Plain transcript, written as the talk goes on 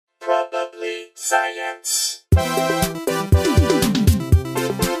Science.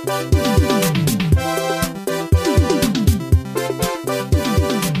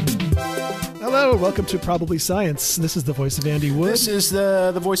 Hello, welcome to Probably Science. This is the voice of Andy Wood. This is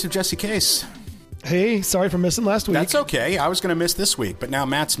the voice of Jesse Case. Hey, sorry for missing last week. That's okay. I was going to miss this week, but now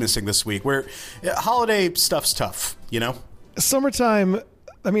Matt's missing this week. Holiday stuff's tough, you know? Summertime,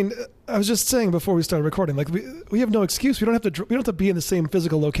 I mean, I was just saying before we started recording, like we have no excuse. We don't have to be in the same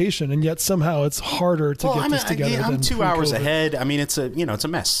physical location, and yet somehow it's harder to get this together. I'm than 2 hours pre-COVID. ahead. I mean, it's a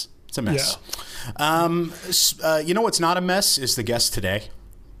mess. It's a mess. Yeah. You know what's not a mess is the guest today.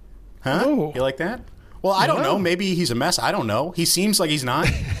 Huh? Oh. You like that? Well, I don't know. Maybe he's a mess. I don't know. He seems like he's not.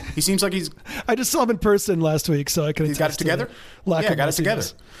 He seems like he's... I just saw him in person last week, so I can He's got it together? Yeah, got it together.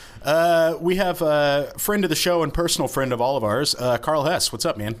 We have a friend of the show and personal friend of all of ours, Karl Hess. What's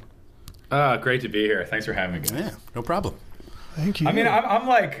up, man? Great to be here. Thanks for having me. Yeah, no problem. Thank you. I mean, I'm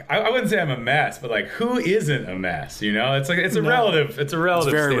like, I wouldn't say I'm a mess, but like, who isn't a mess? You know, it's like it's a relative. It's a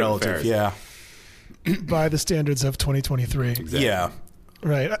relative. It's very state of relative. affairs. Yeah. By the standards of 2023. Exactly. Yeah.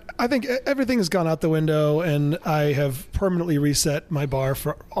 Right. I think everything has gone out the window, and I have permanently reset my bar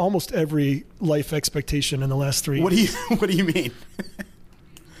for almost every life expectation in the last 3 years. What do you mean?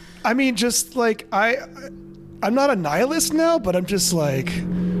 I mean, just like I'm not a nihilist now, but I'm just like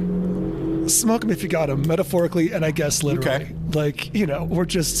smoke 'em if you got 'em, metaphorically and I guess literally. Okay. Like, you know, we're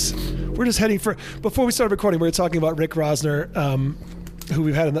just heading for. Before we started recording, we were talking about Rick Rosner, who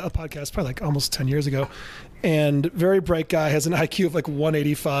we've had in the podcast probably like almost 10 years ago. And very bright guy, has an IQ of like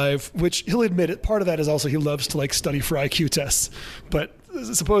 185, which he'll admit it. Part of that is also he loves to like study for IQ tests, but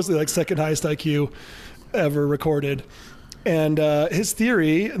supposedly like second highest IQ ever recorded. And his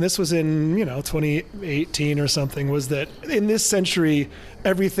theory, and this was in 2018 or something, was that in this century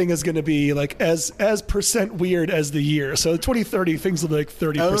everything is going to be like as percent weird as the year. So 2030 things will be like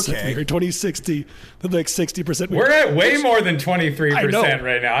 30% weird. 2060 they'll be like 60% weird. We're at way more than 23%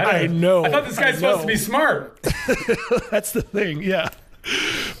 right now. I know. I thought this guy's supposed to be smart. That's the thing. Yeah.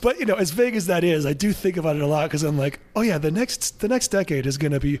 But as vague as that is, I do think about it a lot because I'm like, oh yeah, the next decade is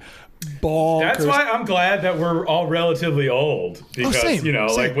going to be bonkers. That's why I'm glad that we're all relatively old because same.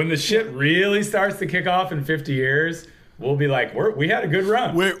 like when the shit really starts to kick off in 50 years, we'll be like, we had a good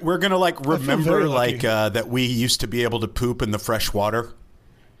run. We're gonna like remember lucky. that we used to be able to poop in the fresh water.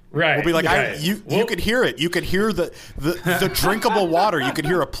 Right. We'll be like, right. you could hear it. You could hear the drinkable water. You could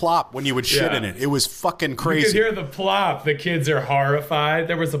hear a plop when you would shit in it. It was fucking crazy. You could hear the plop. The kids are horrified.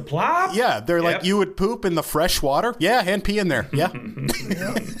 There was a plop? Yeah, they're like, you would poop in the fresh water? Yeah, and pee in there. Yeah.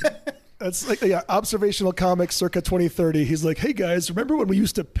 That's like, observational comics circa 2030. He's like, hey guys, remember when we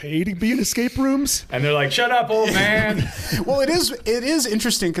used to pay to be in escape rooms? And they're like, shut up, old man. Well, it is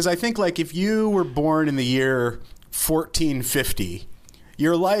interesting because I think like if you were born in the year 1450,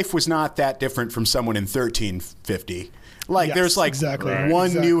 your life was not that different from someone in 1350. Like Yes, there's like exactly.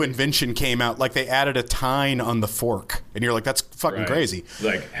 one new invention came out, like they added a tine on the fork, and you're like, that's fucking crazy.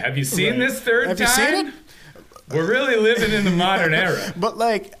 Like, have you seen this third Have time? you seen it? We're really living in the modern era. But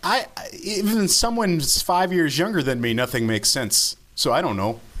like, even someone's 5 years younger than me, nothing makes sense. So I don't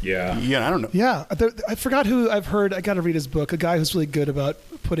know. Yeah. Yeah, I don't know. Yeah, I forgot who I've heard. I got to read his book. A guy who's really good about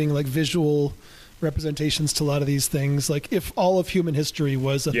putting like visual representations to a lot of these things. Like if all of human history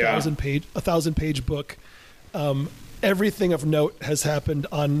was a 1,000-page book, everything of note has happened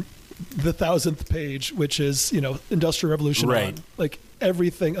on the 1,000th page, which is Industrial Revolution. Right. On. Like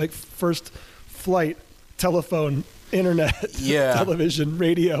everything, like first flight, telephone, internet, television,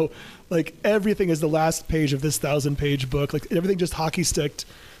 radio. Like everything is the last page of this 1,000-page book. Like everything just hockey sticked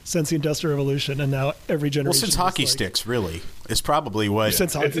since the Industrial Revolution, and now every generation. Well, since hockey sticks, really, is probably what.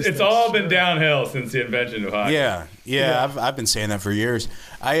 Since hockey it's sticks, all been downhill since the invention of hockey. Yeah. I've been saying that for years.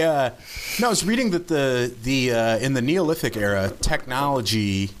 I was reading that the in the Neolithic era,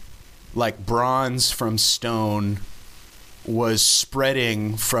 technology like bronze from stone was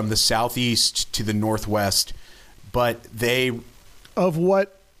spreading from the southeast to the northwest, but they of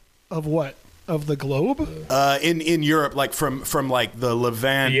what of the globe in Europe, like from like the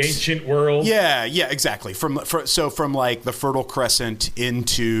Levant, the ancient world. Yeah, exactly. From like the Fertile Crescent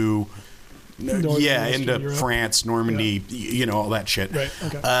into Europe. France, Normandy, all that shit. Right.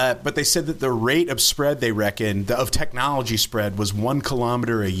 Okay. But they said that the rate of spread, they reckon, of technology spread was 1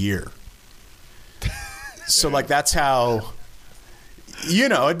 kilometer a year. So like that's how.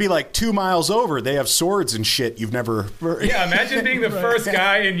 It'd be like 2 miles over. They have swords and shit you've never. Yeah, imagine being the first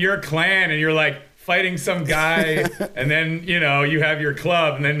guy in your clan and you're like fighting some guy, and then, you know, you have your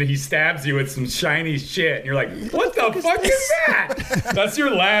club, and then he stabs you with some shiny shit, and you're like, what the fuck is that? That's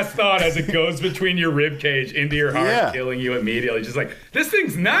your last thought as it goes between your rib cage into your heart, killing you immediately. Just like, this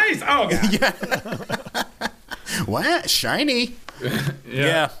thing's nice. Oh, God. Yeah. What? Shiny?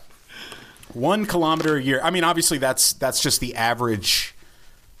 Yeah. 1 kilometer a year. I mean, obviously, that's just the average.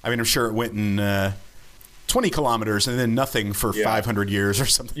 I mean, I'm sure it went in 20 kilometers and then nothing for 500 years or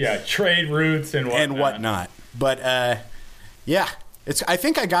something. Yeah, trade routes and whatnot. But, yeah. I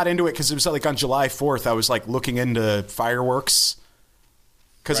think I got into it because it was like on July 4th, I was like looking into fireworks.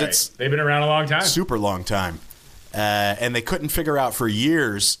 Because they've been around a long time. Super long time. And they couldn't figure out for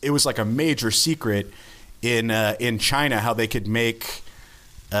years. It was like a major secret in China how they could make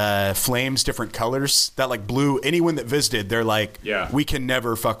flames different colors that like blew anyone that visited. They're like, we can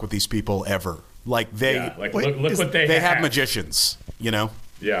never fuck with these people ever. Like they look what they have magicians, you know.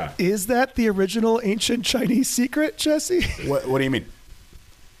 Yeah. Is that the original ancient Chinese secret, Jesse? What do you mean?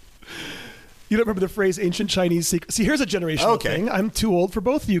 You don't remember the phrase ancient Chinese secret? See, here's a generational thing. I'm too old for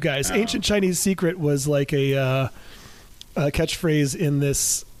both of you guys. Oh. Ancient Chinese secret was like a catchphrase in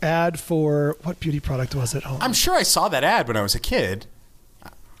this ad for what beauty product was it? I'm sure I saw that ad when I was a kid.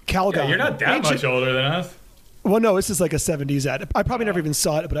 Calgon. Yeah, you're not that much older than us. Well, no, this is like a 70s ad. I probably never even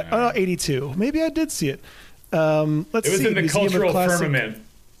saw it, but 82. Maybe I did see it. Let's see. It was in the cultural firmament.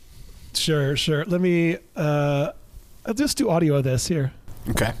 Sure. Let me. I'll just do audio of this here.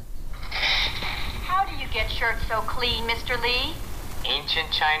 Okay. How do you get shirts so clean, Mr. Lee?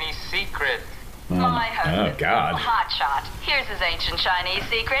 Ancient Chinese secret. My husband, God. Hotshot. Here's his ancient Chinese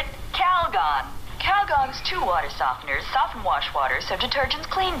secret: Calgon. Calgon's 2 water softeners soften wash water so detergents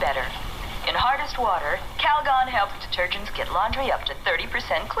clean better. In hardest water, Calgon helps detergents get laundry up to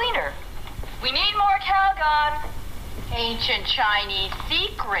 30% cleaner. We need more Calgon. Ancient Chinese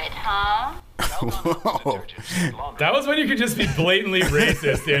secret, huh? Whoa. That was when you could just be blatantly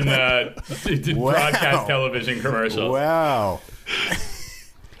racist in broadcast television commercials. Wow.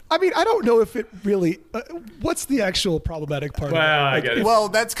 I mean, I don't know if it really. What's the actual problematic part? Well, of it? I get it. Well,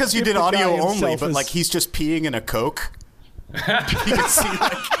 that's because you did audio only, but is... like he's just peeing in a Coke. You can see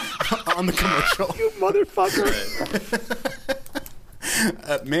like on the commercial. You motherfucker.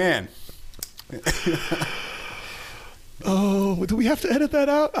 Man. Oh, do we have to edit that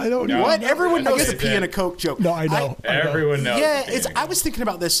out? I don't know. What? Everyone knows the pee in a Coke joke. No, I know. Everyone knows. Yeah, I was thinking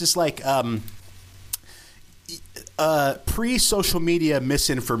about this as like pre-social media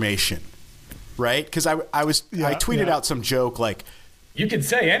misinformation, right? Because I tweeted out some joke like, you can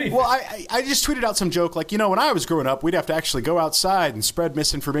say anything. well, I just tweeted out some joke like, you know, when I was growing up, we'd have to actually go outside and spread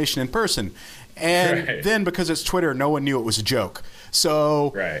misinformation in person, and then because it's Twitter, no one knew it was a joke.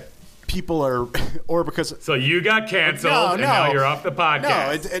 So people are, or because so you got canceled, and now you're off the podcast.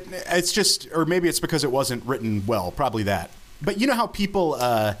 No, it's just, or maybe it's because it wasn't written well. Probably that. But you know how people.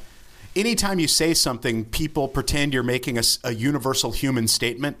 Anytime you say something, people pretend you're making a universal human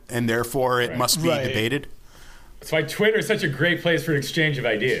statement, and therefore it must be debated. That's why Twitter is such a great place for exchange of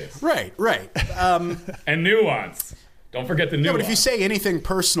ideas. Right. And nuance. Don't forget the nuance. Yeah, but if you say anything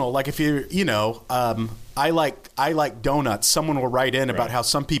personal, like if I like donuts, someone will write in about how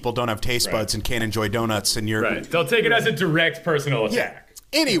some people don't have taste buds and can't enjoy donuts, and you're they'll take it as a direct personal attack.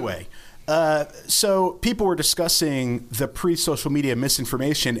 Yeah. Anyway. So people were discussing the pre-social media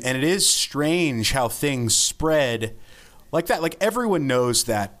misinformation, and it is strange how things spread like that. Like everyone knows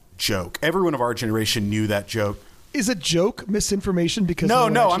that joke. Everyone of our generation knew that joke. Is a joke misinformation? Because no,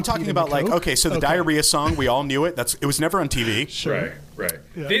 I'm talking about like the diarrhea song. We all knew it. It was never on TV. Sure. Right.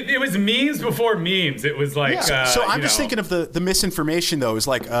 Yeah. It was memes before memes. It was like so I'm just thinking of the misinformation though. Is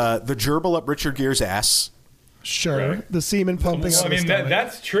like the gerbil up Richard Gere's ass. Sure, the semen pumping. Well, I mean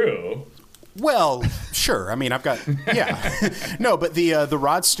that's true. Well, sure. I mean, I've got no, but the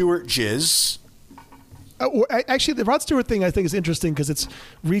Rod Stewart jizz. Actually, the Rod Stewart thing I think is interesting because it's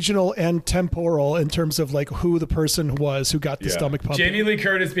regional and temporal in terms of like who the person was who got the stomach pumping. Jamie Lee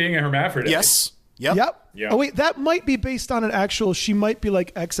Curtis being a hermaphrodite. Yes. Yep. Oh wait, that might be based on an actual. She might be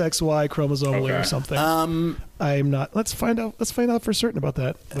like XXY chromosomally or something. I'm not. Let's find out. Let's find out for certain about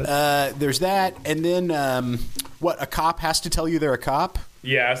that. But. There's that, and then what? A cop has to tell you they're a cop.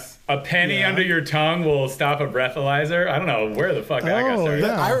 Yes, a penny under your tongue will stop a breathalyzer. I don't know where the fuck that got started.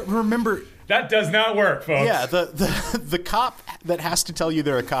 Yeah. I remember. That does not work, folks. Yeah, the cop that has to tell you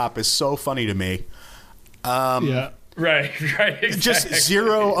they're a cop is so funny to me. Right, exactly. Just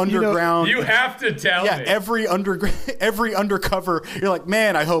zero underground. You have to tell me. Yeah, every undercover. You're like,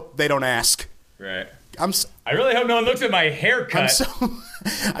 man, I hope they don't ask. Right. I really hope no one looks at my haircut.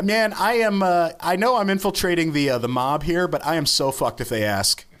 Man, I am. I know I'm infiltrating the mob here, but I am so fucked if they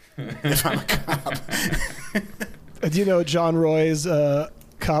ask. if I'm a cop. Do you know John Roy's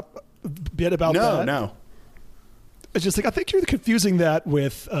cop bit about that? No. It's just like, I think you're confusing that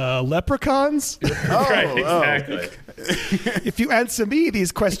with leprechauns. Right, exactly. If you answer me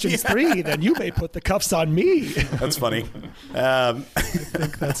these questions 3, then you may put the cuffs on me. That's funny. I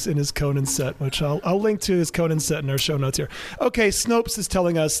think that's in his Conan set, which I'll link to his Conan set in our show notes here. Okay, Snopes is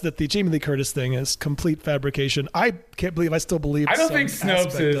telling us that the Jamie Lee Curtis thing is complete fabrication. I can't believe I still believe. I don't think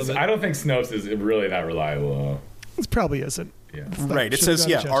Snopes is really that reliable. It probably isn't. Yeah. Right. It says,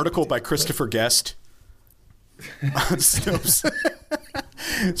 article by Christopher Guest. On Snopes.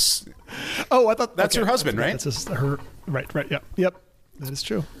 Oh, I thought that's her husband, right? That's just her. Right. Yep. That is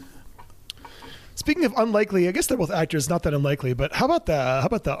true. Speaking of unlikely, I guess they're both actors. Not that unlikely, but how about the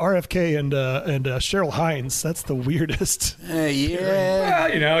RFK and Cheryl Hines? That's the weirdest. Yeah.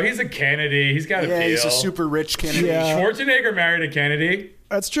 Well, he's a Kennedy. He's got a deal. He's a super rich Kennedy. Yeah. Schwarzenegger married a Kennedy.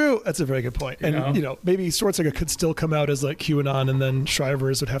 That's true. That's a very good point. Maybe Schwarzenegger could still come out as like QAnon, and then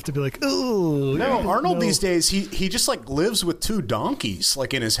Shrivers would have to be like, oh. No, Arnold these days, he just like lives with 2 donkeys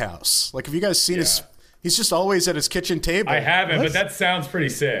like in his house. Like, have you guys seen his? He's just always at his kitchen table. I haven't, but that sounds pretty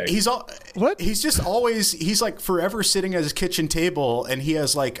sick. What? He's just always, he's like forever sitting at his kitchen table, and he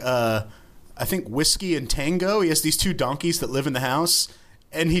has like, I think whiskey and tango. He has these 2 donkeys that live in the house,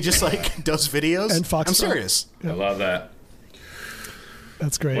 and he just like does videos. And Fox. I'm serious. I love that.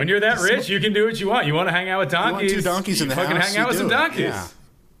 That's great. When you're that rich, you can do what you want. You want to hang out with donkeys? You want 2 donkeys in the house? Fucking hang out with some donkeys.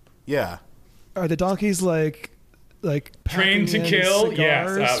 Yeah. Are the donkeys like trained to kill?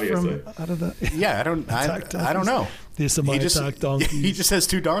 Yes, obviously. Out of the, Yeah, I don't know. There's some attack donkeys. He just has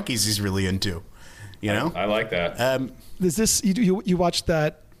 2 donkeys he's really into. You know? I like that. Is this you watched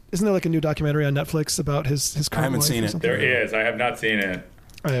that? Isn't there like a new documentary on Netflix about his current I haven't life seen or it. something? There is. I have not seen it.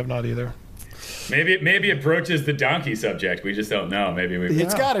 I have not either. Maybe it broaches the donkey subject. We just don't know. Maybe we.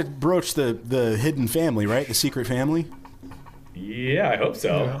 It's got to broach the hidden family, right? The secret family. Yeah, I hope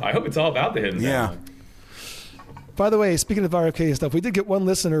so. Yeah. I hope it's all about the hidden family. By the way, speaking of RFK stuff, we did get one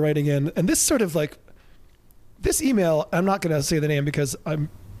listener writing in, and this sort of like this email. I'm not going to say the name because I'm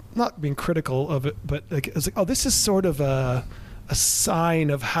not being critical of it, but like it's like, oh, this is sort of a sign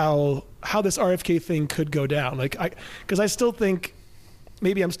of how this RFK thing could go down. Like because I still think.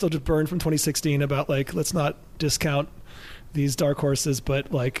 Maybe I'm still just burned from 2016 about like, let's not discount these dark horses,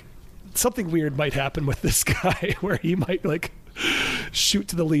 but like something weird might happen with this guy where he might like shoot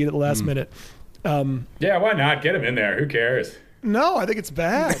to the lead at the last minute. Yeah, why not? Get him in there. Who cares? No, I think it's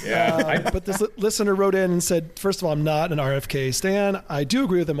bad. Yeah. But this listener wrote in and said, first of all, I'm not an RFK stan. I do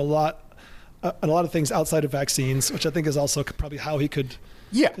agree with him a lot on a lot of things outside of vaccines, which I think is also probably how he could.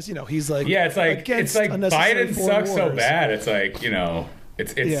 Yeah. Because, he's like, it's like Biden sucks so bad. It's like,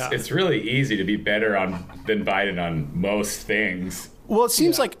 it's really easy to be better than Biden on most things. Well, it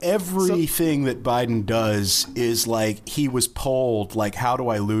seems like everything that Biden does is like he was polled, like, how do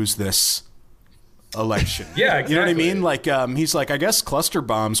I lose this election? Yeah, exactly. You know what I mean? Like, he's like, I guess cluster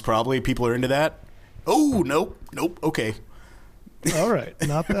bombs probably. People are into that. Oh, nope. Okay. All right.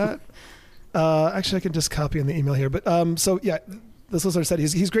 Not that. Actually, I can just copy in the email here. But this listener said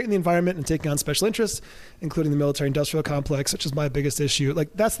he's great in the environment and taking on special interests, including the military-industrial complex, which is my biggest issue. Like,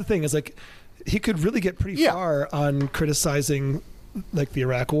 that's the thing is like he could really get pretty far on criticizing like the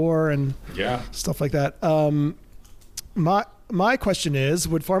Iraq War and stuff like that. My question is,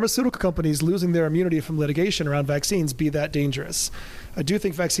 would pharmaceutical companies losing their immunity from litigation around vaccines be that dangerous? I do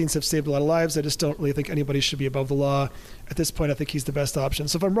think vaccines have saved a lot of lives. I just don't really think anybody should be above the law. At this point, I think he's the best option.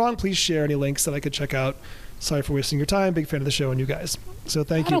 So if I'm wrong, please share any links that I could check out. Sorry for wasting your time. Big fan of the show and you guys. So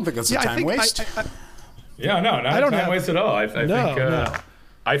thank you. I don't think that's a time waste. Not a time waste at all.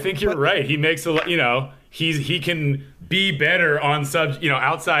 I think you're right. He makes a lot, he can be better on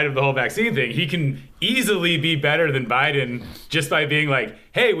outside of the whole vaccine thing. He can easily be better than Biden just by being like,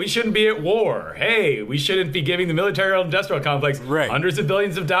 hey, we shouldn't be at war. Hey, we shouldn't be giving the military-industrial complex hundreds of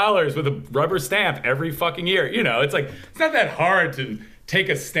billions of dollars with a rubber stamp every fucking year. It's like, it's not that hard to take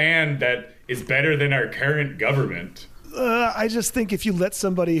a stand that is better than our current government. I just think if you let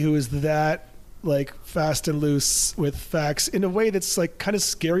somebody who is that like fast and loose with facts in a way that's like kind of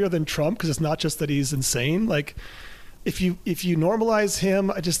scarier than Trump, because it's not just that he's insane. Like if you normalize him,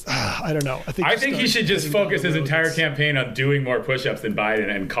 I don't know. I think he should just focus his entire campaign on doing more push-ups than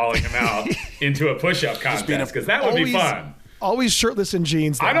Biden and calling him out into a push-up contest, because that would be fun. Always shirtless in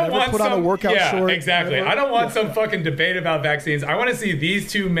jeans. I don't want on a workout short. Exactly. I don't want some fucking debate about vaccines. I want to see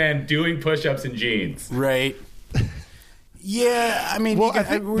these two men doing push-ups in jeans. Right. Yeah, I mean,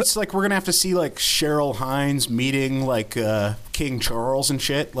 it's like we're gonna have to see like Cheryl Hines meeting like King Charles and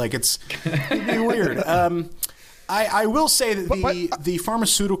shit. Like it'd be weird. I will say that the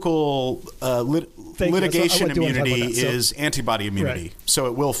pharmaceutical litigation immunity is antibody immunity, Right. so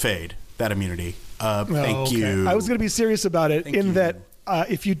it will fade, that immunity. Thank you. I was going to be serious about it that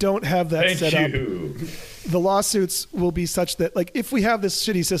if you don't have that set up, the lawsuits will be such that, like, if we have this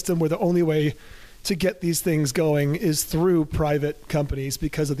shitty system where the only way to get these things going is through private companies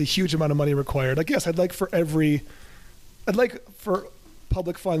because of the huge amount of money required. Like, yes, I'd like for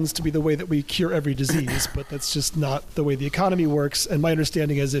public funds to be the way that we cure every disease, but that's just not the way the economy works. And my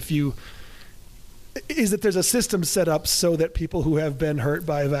understanding is that there's a system set up so that people who have been hurt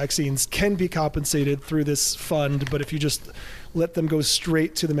by vaccines can be compensated through this fund. But if you just let them go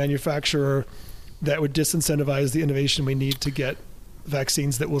straight to the manufacturer, that would disincentivize the innovation we need to get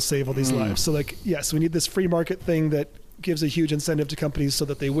vaccines that will save all these lives. So, like, yes, we need this free market thing that gives a huge incentive to companies so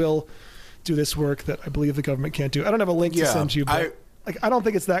that they will do this work that I believe the government can't do. I don't have a link to send you, but I don't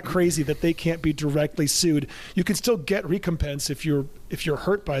think it's that crazy that they can't be directly sued. You can still get recompense if you're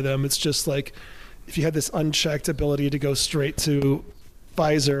hurt by them. It's just like, if you had this unchecked ability to go straight to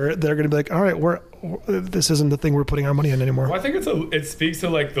Pfizer, they're going to be like, all right, this isn't the thing we're putting our money in anymore. Well, I think it speaks to,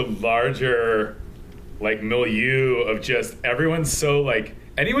 like, the larger, like, milieu of just everyone's so, like,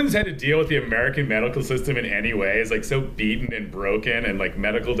 anyone who's had to deal with the American medical system in any way is, like, so beaten and broken, and, like,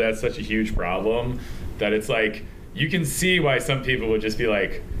 medical death's such a huge problem that it's like, you can see why some people would just be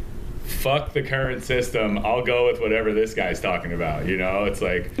like, fuck the current system, I'll go with whatever this guy's talking about, you know? It's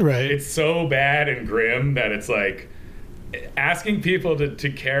like, It's so bad and grim that it's like, asking people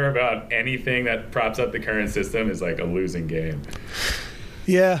to care about anything that props up the current system is like a losing game.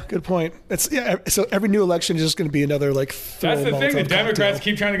 Yeah, good point. So every new election is just going to be another, like, that's the thing. The Democrats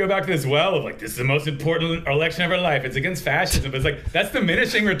keep trying to go back to this well of, like, this is the most important election of our life. It's against fascism. But it's like, that's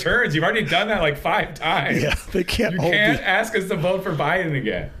diminishing returns. You've already done that like 5 times. Yeah, they can't. You can't ask us to vote for Biden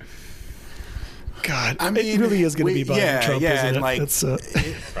again. God, I mean, it really is going to be Biden Trump, isn't and it? like,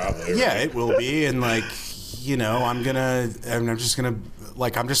 probably. Yeah, it will be, and like, you know, I'm just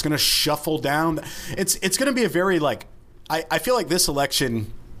gonna shuffle down. It's gonna be a very, like, I feel like this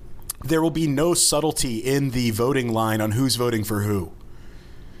election, there will be no subtlety in the voting line on who's voting for who.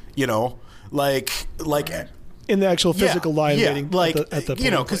 You know, like in the actual physical line waiting like, at the you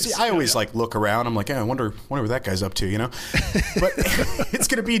know, because I always like look around. I'm like, I wonder what that guy's up to, you know. But it's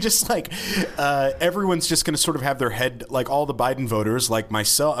going to be just like everyone's just going to sort of have their head, like, all the Biden voters, like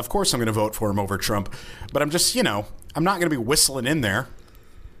myself. Of course, I'm going to vote for him over Trump, but I'm just, you know, I'm not going to be whistling in there.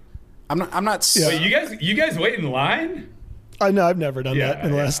 I'm not. Yeah. Wait, you guys wait in line? I know, I've never done that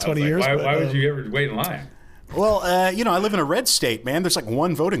in the last 20 years. Why would you ever wait in line? Well, you know, I live in a red state, man. There's like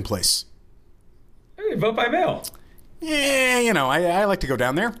one voting place. Hey, vote by mail. Yeah, you know, I like to go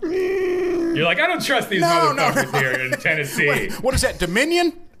down there. You're like, I don't trust these motherfuckers here in Tennessee. Wait, what is that,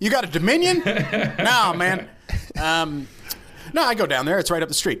 Dominion? You got a Dominion? No, man. No, I go down there. It's right up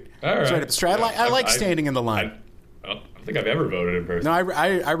the street. All right. It's right up the street. I like standing in the line. I don't think I've ever voted in person. No,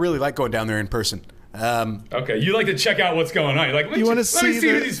 I really like going down there in person. Okay, you like to check out what's going on. You're like, let me see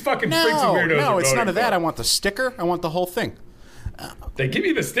who these fucking freaks and weirdos are. No, it's none of that. For. I want the sticker. I want the whole thing. They give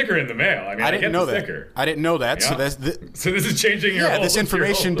you the sticker in the mail. I mean, I didn't know that. Sticker. I didn't know that. Yeah. So this is changing your whole. This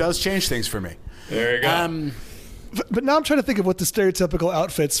information does change things for me. There you go. But now I'm trying to think of what the stereotypical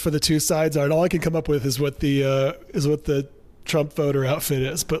outfits for the two sides are, and all I can come up with is what the Trump voter outfit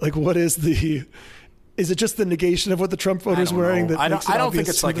is. But, like, what is the? Is it just the negation of what the Trump voter's wearing? I don't think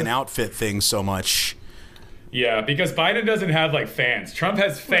it's like an outfit thing so much. Yeah, because Biden doesn't have, like, fans. Trump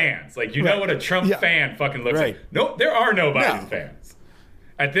has fans. Like, you know what a Trump fan fucking looks like. No, there are no Biden fans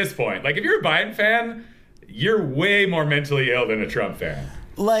at this point. Like, if you're a Biden fan, you're way more mentally ill than a Trump fan.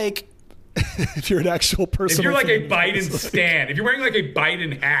 Like, if you're an actual person. If you're like a Biden stan, if you're wearing like a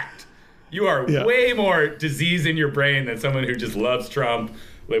Biden hat, you are way more disease in your brain than someone who just loves Trump,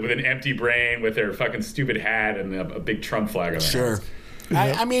 like, with an empty brain, with their fucking stupid hat and a big Trump flag on their Sure.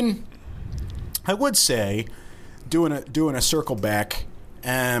 I mean, I would say, doing a circle back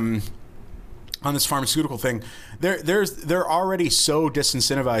on this pharmaceutical thing, they're already so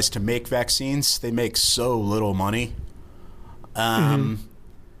disincentivized to make vaccines. They make so little money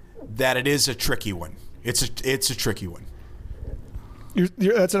that it is a tricky one. It's a tricky one.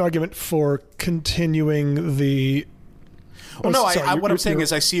 That's an argument for continuing the. Well, what I'm saying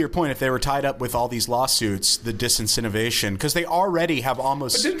is, I see your point. If they were tied up with all these lawsuits, the disincentivization, because they already have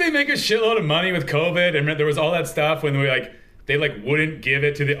almost. But didn't they make a shitload of money with COVID? And there was all that stuff when they wouldn't give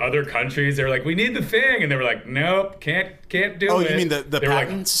it to the other countries. They were like, we need the thing, and they were like, nope, can't do it. Oh, you mean the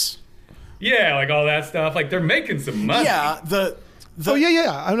patents? Like, yeah, like all that stuff. Like, they're making some money. Yeah,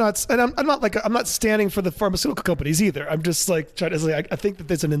 Yeah. I'm not standing for the pharmaceutical companies either. I'm just like trying to say I think that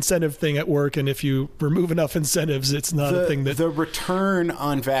there's an incentive thing at work, and if you remove enough incentives, it's not a thing that the return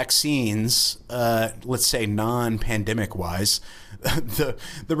on vaccines, let's say non-pandemic wise, the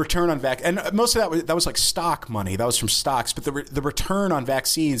return on and most of that was like stock money. That was from stocks, but the return on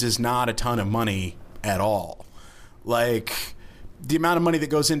vaccines is not a ton of money at all. Like the amount of money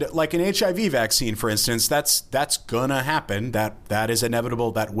that goes into like an HIV vaccine, for instance, that's gonna happen. That is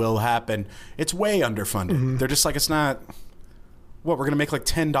inevitable. That will happen. It's way underfunded. Mm-hmm. They're just like, it's not. What, we're gonna make like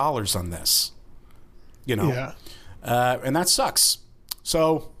 $10 on this, Yeah. And that sucks.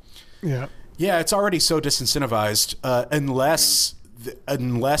 So Yeah. yeah, it's already so disincentivized.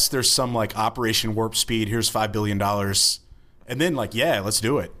 Unless there's some like Operation Warp Speed. Here's $5 billion, and then like, yeah, let's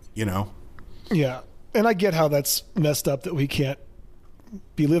do it. Yeah. And I get how that's messed up that we can't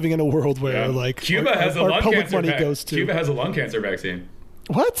be living in a world where like Cuba has a our lung public cancer money goes to. Cuba has a lung cancer vaccine.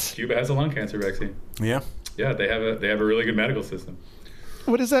 What? Cuba has a lung cancer vaccine. Yeah. Yeah, they have a really good medical system.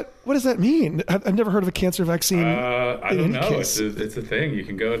 What does that mean? I've never heard of a cancer vaccine. I don't know. Case. It's a thing. You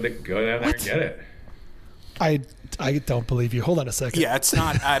can go down there and get it. I don't believe you. Hold on a second. Yeah, it's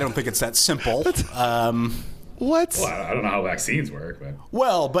not. I don't think it's that simple. What? Well, I don't know how vaccines work,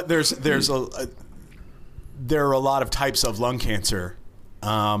 but But there are a lot of types of lung cancer.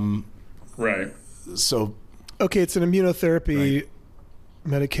 right. So Okay, it's an immunotherapy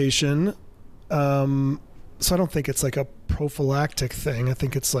medication. So I don't think it's like a prophylactic thing. I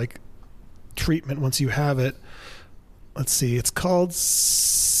think it's like treatment once you have it. Let's see. It's called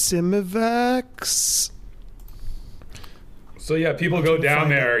Simivax. So yeah, people go down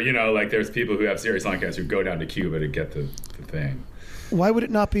there. Like there's people who have serious lung cancer who go down to Cuba to get the thing. Why would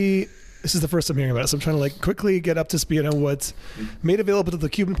it not be? This is the first I'm hearing about it, so I'm trying to like quickly get up to speed on what's made available to the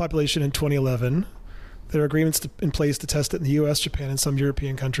Cuban population in 2011. There are agreements in place to test it in the U.S., Japan, and some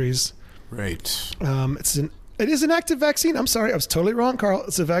European countries. right. It is an active vaccine. I'm sorry, I was totally wrong, Carl.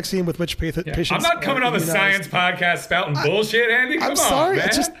 It's a vaccine with which patients. I'm not coming on the immunized. science podcast spouting bullshit, Andy. Come I'm sorry. on,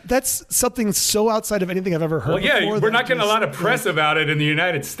 man. That's something so outside of anything I've ever heard. Well, yeah, before we're that not getting a just- lot of press about it in the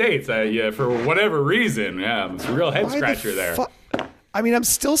United States. For whatever reason. Yeah, it's a real head Why the scratcher there. I mean, I'm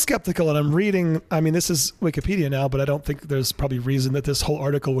still skeptical, and I'm reading. I mean, this is Wikipedia now, but I don't think there's probably reason that this whole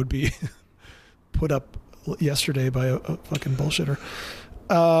article would be put up yesterday by a fucking bullshitter.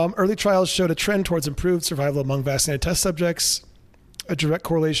 Early trials showed a trend towards improved survival among vaccinated test subjects. A direct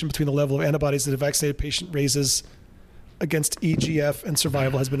correlation between the level of antibodies that a vaccinated patient raises against EGF and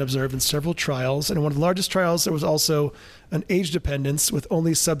survival has been observed in several trials. And in one of the largest trials, there was also an age dependence with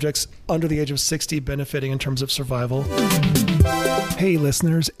only subjects under the age of 60 benefiting in terms of survival. Hey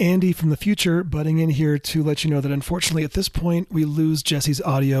listeners, Andy from the future butting in here to let you know that unfortunately at this point we lose Jesse's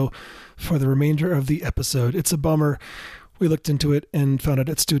audio for the remainder of the episode. It's a bummer. We looked into it and found out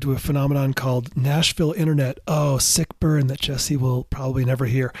it's due to a phenomenon called Nashville Internet. Oh, sick burn that Jesse will probably never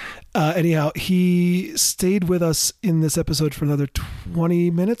hear. Anyhow, he stayed with us in this episode for another 20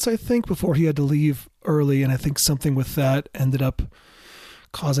 minutes, I think, before he had to leave early. And I think something with that ended up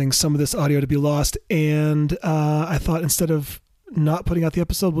causing some of this audio to be lost. And I thought instead of not putting out the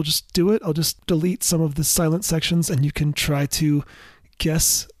episode, we'll just do it. I'll just delete some of the silent sections and you can try to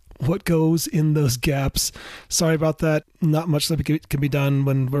guess what goes in those gaps. Sorry about that. Not much that can be done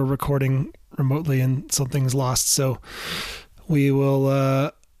when we're recording remotely and something's lost. So we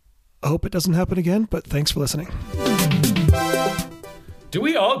will hope it doesn't happen again, but thanks for listening. Do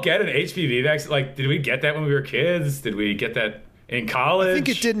we all get an HPV vaccine? Like, did we get that when we were kids? Did we get that in college? I think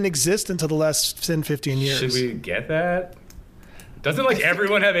it didn't exist until the last 10, 15 years. Should we get that? Doesn't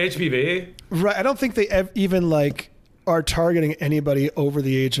everyone have HPV? Right. I don't think they even are targeting anybody over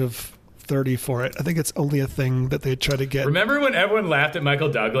the age of 30 for it. I think it's only a thing that they try to get. Remember when everyone laughed at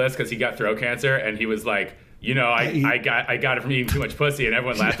Michael Douglas because he got throat cancer and he was like, I got it from eating too much pussy, and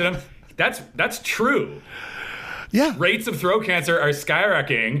everyone laughed at him? That's true. Yeah. Rates of throat cancer are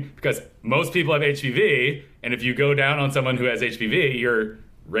skyrocketing because most people have HPV, and if you go down on someone who has HPV, your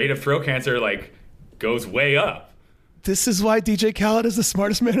rate of throat cancer goes way up. This is why DJ Khaled is the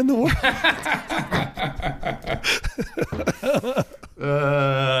smartest man in the world.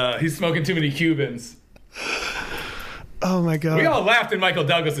 He's smoking too many Cubans. Oh my God. We all laughed in Michael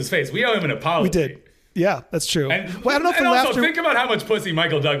Douglas's face. We owe him an apology. We did. Yeah, that's true. And, well, I don't know if and the also, laughter... think about how much pussy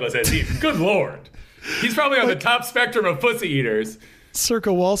Michael Douglas has eaten. Good Lord. He's probably on the top spectrum of pussy eaters.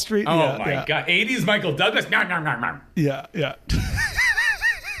 Circa Wall Street. Oh yeah, my yeah. God. 80s Michael Douglas. Nom, nom, nom, nom. Yeah, yeah.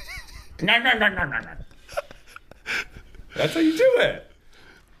 Nom, nom, nom, nom, nom, nom. That's how you do it.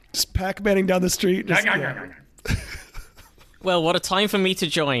 Just Pac-Manning down the street. Just, Nom, nom, yeah. nom, nom, nom. Well, what a time for me to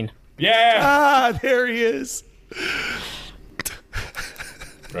join. Yeah. Ah, there he is.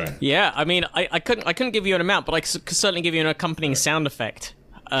 Right. Yeah, I mean, I couldn't give you an amount, but I could certainly give you an accompanying sound effect.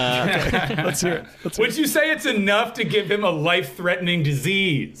 Let's hear it. Would you say it's enough to give him a life-threatening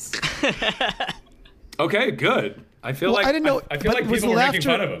disease? Okay, good. I feel like I didn't know. I feel like was people the were making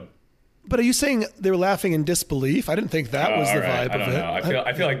fun of him. But are you saying they were laughing in disbelief? I didn't think that was the vibe I don't of it. know.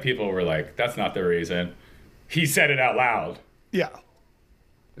 I feel like people were like, "That's not the reason." He said it out loud. Yeah.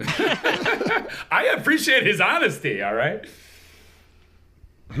 I appreciate his honesty. All right.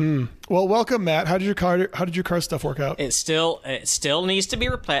 Well, welcome, Matt. How did your car stuff work out? It still needs to be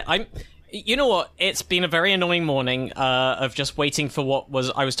repaired. You know what? It's been a very annoying morning of just waiting for what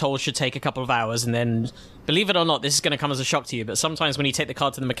I was told should take a couple of hours, and then, believe it or not, this is going to come as a shock to you, but sometimes when you take the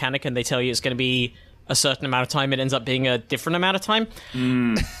car to the mechanic and they tell you it's going to be a certain amount of time, it ends up being a different amount of time.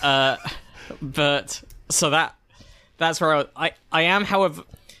 But so that's where I am. However,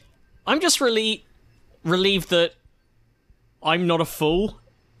 I'm just really relieved that I'm not a fool.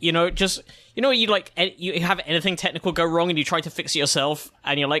 You know, you have anything technical go wrong and you try to fix it yourself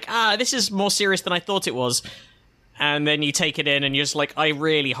and you're like, this is more serious than I thought it was. And then you take it in and you're just like, I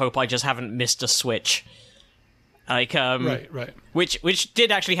really hope I just haven't missed a switch. Like, right. Which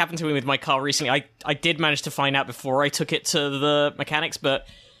did actually happen to me with my car recently. I did manage to find out before I took it to the mechanics, but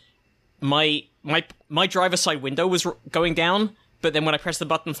my driver's side window was going down. But then when I pressed the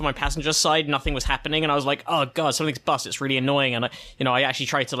button for my passenger side, nothing was happening, and I was like, "Oh god, something's bust! It's really annoying." And I actually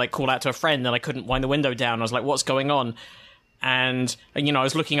tried to call out to a friend, and I couldn't wind the window down. I was like, "What's going on?" And I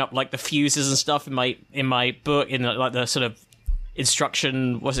was looking up the fuses and stuff in my book in the sort of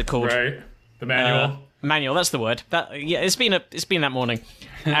instruction. What's it called? Right. The manual. Manual. That's the word. It's been that morning,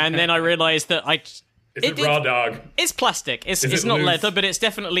 and then I realized that It's a raw dog. It's plastic. It's not loose? leather, but it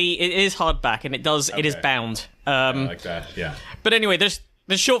is hardback, and it is bound. I like that. Yeah. But anyway, there's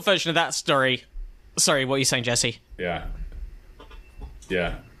the short version of that story. Sorry, what are you saying, Jesse? Yeah.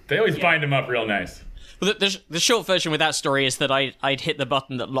 Yeah. They always bind them up real nice. Well, the short version with that story is that I'd hit the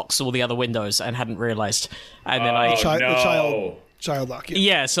button that locks all the other windows and hadn't realized, and then The child lock.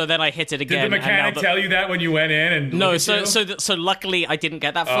 Yeah, so then I hit it again. Did the mechanic tell you that when you went in? And no, so luckily I didn't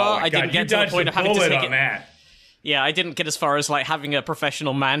get that far. I didn't get to the point of having to take it. That. Yeah, I didn't get as far as having a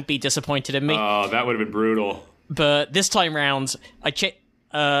professional man be disappointed in me. Oh, that would have been brutal. But this time round,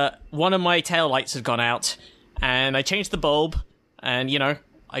 one of my taillights had gone out, and I changed the bulb, and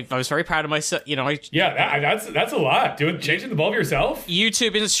I was very proud of myself. That's a lot. Changing the bulb yourself.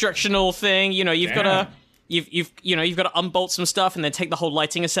 YouTube instructional thing. You've got to you've got to unbolt some stuff and then take the whole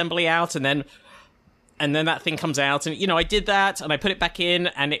lighting assembly out, and then that thing comes out, and I did that, and I put it back in,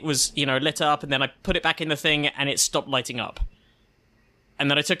 and it was lit up, and then I put it back in the thing, and it stopped lighting up. And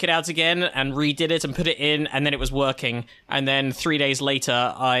then I took it out again and redid it and put it in, and then it was working. And then 3 days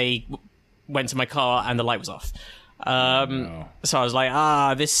later, I went to my car and the light was off. So I was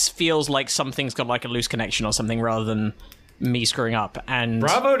like, this feels like something's got a loose connection or something rather than me screwing up. And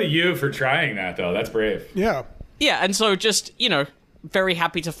bravo to you for trying that, though. That's brave. Yeah. Yeah, and so just, very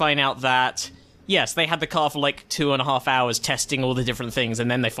happy to find out that, yes, they had the car for 2.5 hours testing all the different things,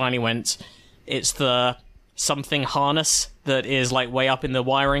 and then they finally went, it's the something harness that is way up in the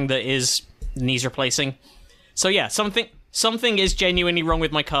wiring that needs replacing. So yeah, something is genuinely wrong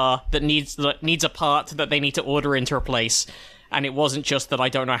with my car that needs a part that they need to order in to replace, and it wasn't just that I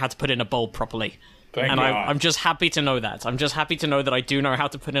don't know how to put in a bulb properly. Thank God. I'm just happy to know that. I'm just happy to know that I do know how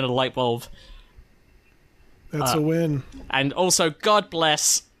to put in a light bulb. That's a win. And also, God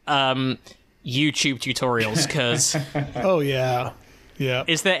bless YouTube tutorials, because Oh yeah. Yeah.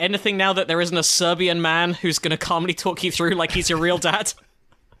 is there anything now that there isn't a Serbian man who's going to calmly talk you through like he's your real dad?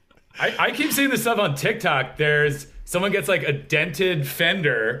 I keep seeing this stuff on TikTok. Someone gets a dented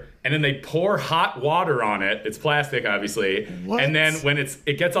fender, and then they pour hot water on it. It's plastic, obviously. What? And then when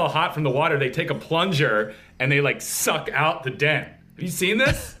it gets all hot from the water, they take a plunger and they suck out the dent. Have you seen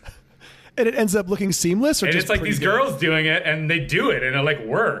this? And it ends up looking seamless, or And just it's these pretty good? girls doing it, and they do it, and it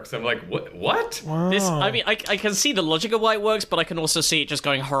works. I'm like, what? Wow. I can see the logic of why it works, but I can also see it just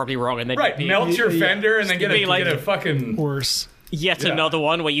going horribly wrong. And then Right, melt your fender and then get a fucking worse. yet another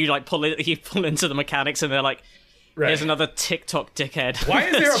one where you pull into the mechanics, and they're like, Right. here's another TikTok dickhead. Why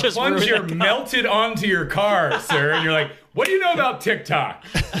is there It's a just ruined plunger the car. melted onto your car, sir? And you're like, what do you know about TikTok?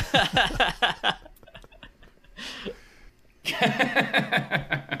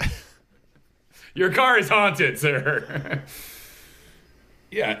 Your car is haunted, sir.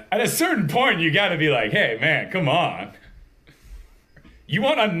 Yeah, at a certain point, you gotta be like, hey, man, come on. You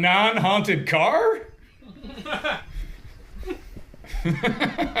want a non-haunted car?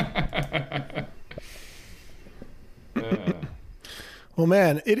 Well,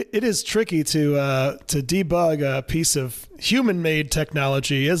 man, it is tricky to debug a piece of human-made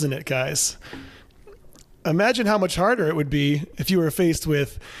technology, isn't it, guys? Imagine how much harder it would be if you were faced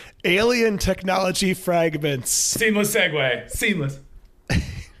with alien technology fragments. Seamless segue. Seamless.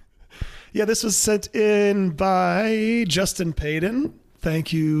 Yeah, this was sent in by Justin Payton.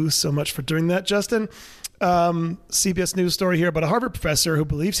 Thank you so much for doing that, Justin. CBS News story here about a Harvard professor who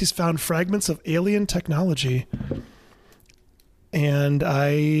believes he's found fragments of alien technology. And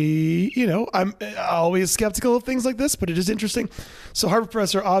I'm always skeptical of things like this, but it is interesting. So Harvard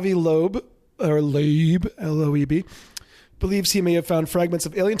professor Avi Loeb, L-O-E-B, believes he may have found fragments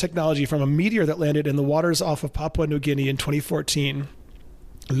of alien technology from a meteor that landed in the waters off of Papua New Guinea in 2014.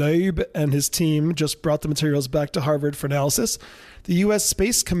 Loeb and his team just brought the materials back to Harvard for analysis. The U.S.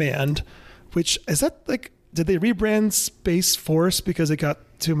 Space Command, which is that like, did they rebrand Space Force because it got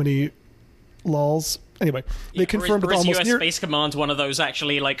too many lols? Anyway, they confirmed or is almost US near. Space Command one of those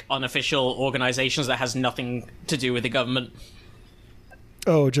actually like unofficial organizations that has nothing to do with the government?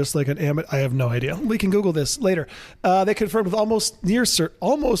 Oh, just like an I have no idea. We can Google this later. They confirmed with almost near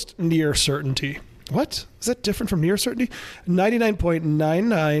certainty. What? Is that different from near certainty?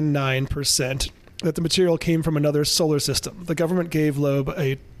 99.999% that the material came from another solar system. The government gave Loeb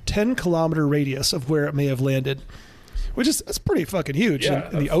a 10-kilometer radius of where it may have landed, which is that's pretty fucking huge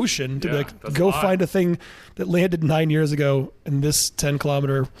in the ocean to go find a thing that landed 9 years ago in this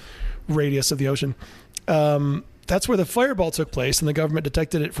 10-kilometer radius of the ocean. That's where the fireball took place, and the government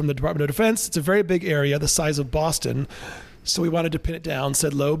detected it from the Department of Defense. It's a very big area, the size of Boston, so we wanted to pin it down,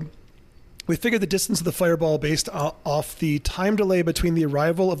 said Loeb. We figured the distance of the fireball based off the time delay between the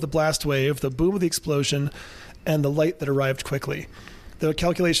arrival of the blast wave, the boom of the explosion, and the light that arrived quickly. The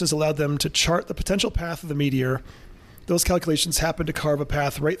calculations allowed them to chart the potential path of the meteor. Those calculations happened to carve a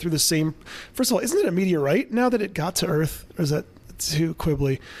path right through the same... First of all, isn't it a meteorite now that it got to Earth? Or is that too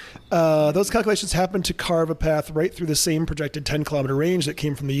quibbly? Those calculations happened to carve a path right through the same projected 10-kilometer range that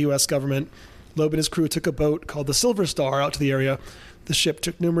came from the U.S. government. Loeb and his crew took a boat called the Silver Star out to the area. The ship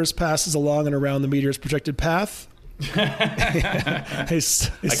took numerous passes along and around the meteor's projected path. They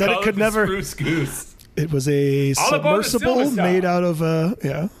said it could never... Spruce Goose. It was a submersible made out of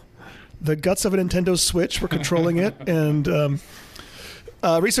the guts of a Nintendo Switch were controlling it, and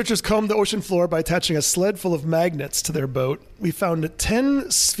researchers combed the ocean floor by attaching a sled full of magnets to their boat. We found 10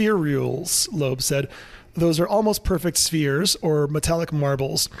 spherules, Loeb said. Those are almost perfect spheres or metallic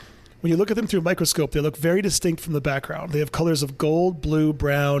marbles. When you look at them through a microscope, they look very distinct from the background. They have colors of gold, blue,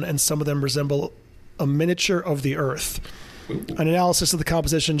 brown, and some of them resemble a miniature of the Earth. An analysis of the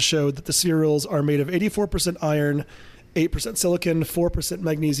composition showed that the spherules are made of 84% iron, 8% silicon, 4%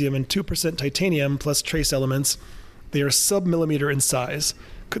 magnesium, and 2% titanium, plus trace elements. They are sub-millimeter in size.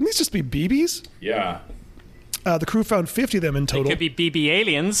 Couldn't these just be BBs? Yeah. The crew found 50 of them in total. It could be BB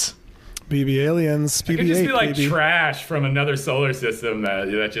aliens. BB aliens. BB-8, it could just be like baby. trash from another solar system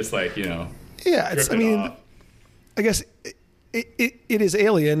that just like, Yeah, it's. I mean, off. I guess it is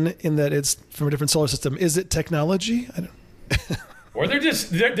alien in that it's from a different solar system. Is it technology? I don't. Or they're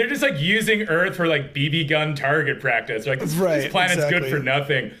just like using Earth for like BB gun target practice. Like this planet's good for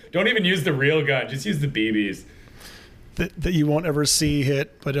nothing. Don't even use the real gun. Just use the BBs. That you won't ever see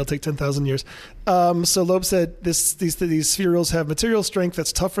hit, but it'll take 10,000 years. So Loeb said these spherules have material strength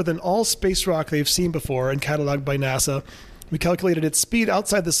that's tougher than all space rock they've seen before and cataloged by NASA. We calculated its speed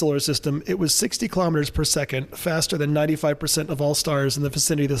outside the solar system. It was 60 kilometers per second, faster than 95% of all stars in the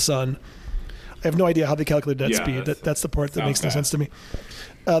vicinity of the sun. I have no idea how they calculated that speed. That's the part that makes no sense to me.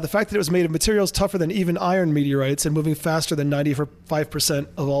 The fact that it was made of materials tougher than even iron meteorites and moving faster than 95%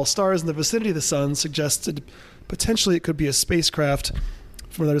 of all stars in the vicinity of the sun suggested potentially it could be a spacecraft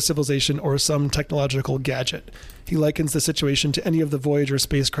from another civilization or some technological gadget. He likens the situation to any of the Voyager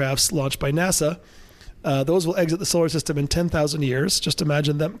spacecrafts launched by NASA. Those will exit the solar system in 10,000 years. Just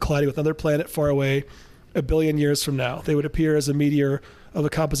imagine them colliding with another planet far away 1 billion years from now. They would appear as a meteor of a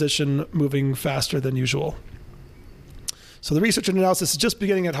composition moving faster than usual. So the research and analysis is just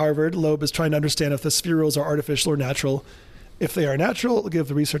beginning at Harvard. Loeb is trying to understand if the spherules are artificial or natural. If they are natural, it will give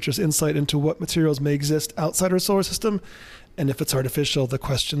the researchers insight into what materials may exist outside our solar system. And if it's artificial, the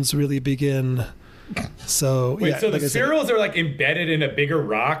questions really begin. So wait, so like the spherules are like embedded in a bigger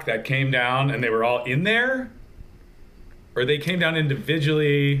rock that came down and they were all in there? Or they came down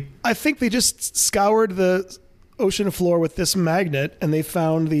individually? I think they just scoured the ocean floor with this magnet and they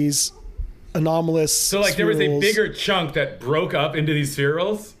found these anomalous So like there was a bigger chunk that broke up into these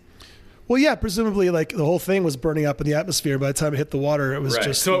spherules? Well, yeah, presumably like the whole thing was burning up in the atmosphere. By the time it hit the water, it was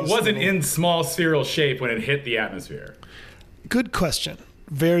just... So it wasn't in small spheral shape when it hit the atmosphere? Good question.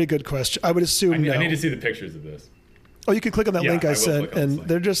 Very good question. I would assume no. I need to see the pictures of this. Oh, you can click on that Yeah, link I I will sent, click on this and link.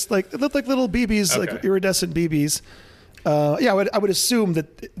 they're just like, they look like little BBs, like Okay. iridescent BBs. Yeah, I would assume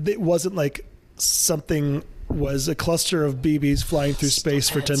that it wasn't like something was a cluster of BBs flying through space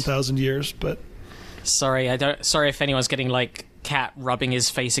for it. 10,000 years, but Sorry, sorry if anyone's getting like Cat rubbing his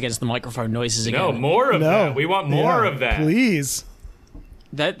face against the microphone noises again. No, more of no. that. We want more Yeah, of that. Please.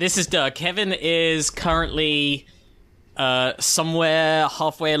 This is Doug. Kevin is currently somewhere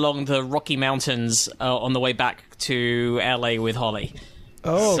halfway along the Rocky Mountains on the way back to LA with Holly.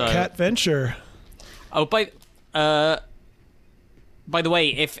 Oh, So- Cat Venture. Oh, by the way,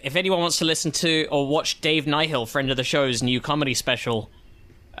 if anyone wants to listen to or watch Dave Nihill, friend of the show's new comedy special,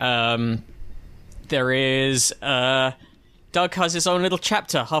 there is Doug has his own little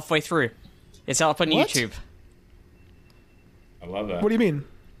chapter halfway through. It's up on What? YouTube. I love that. What do you mean?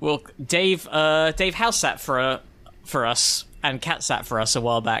 Well, Dave house sat for us and Cat sat for us a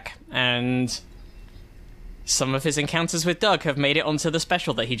while back, and some of his encounters with Doug have made it onto the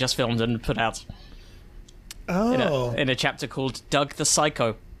special that he just filmed and put out Oh, in a chapter called Doug the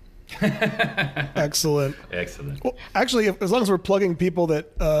Psycho. excellent. Excellent. Well, actually, as long as we're plugging people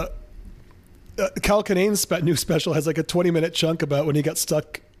that Cal Kinane's new special has like a 20-minute chunk about when he got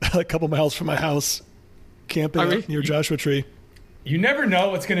stuck a couple miles from my house camping Oh, really? up near Joshua Tree. You never know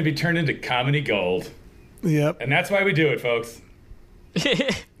what's going to be turned into comedy gold. Yep, And that's why we do it, folks.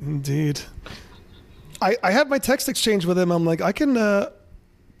 indeed. I had my text exchange with him. I'm like, I can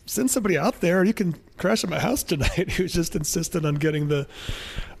send somebody out there. You can crash at my house tonight. He was just insistent on getting the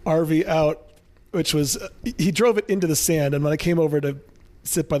RV out, which was he drove it into the sand. And when I came over to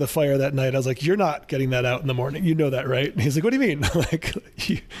sit by the fire that night, I was like, "You're not getting that out in the morning. You know that, right?" And he's like, "What do you mean?" I'm like,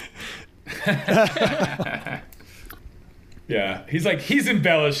 Yeah. He's like, he's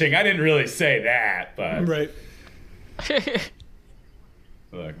embellishing. I didn't really say that, but right.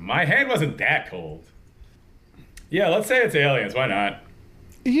 look, my hand wasn't that cold. Yeah, let's say it's aliens. Why not?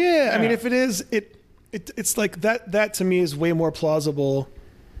 Yeah, I mean, Yeah. if it is, it's like that. That to me is way more plausible.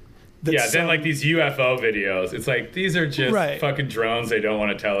 Than Yeah, some- then like these UFO videos. It's like, these are just Right. fucking drones they don't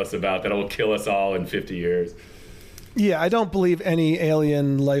want to tell us about that will kill us all in 50 years. Yeah, I don't believe any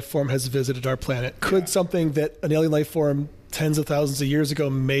alien life form has visited our planet. Could something that an alien life form tens of thousands of years ago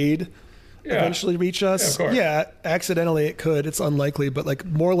made Yeah. eventually reach us? Yeah, of course. Yeah, accidentally it could. It's unlikely, but like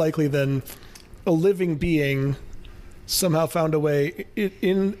more likely than a living being somehow found a way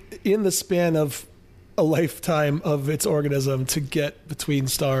in the span of a lifetime of its organism to get between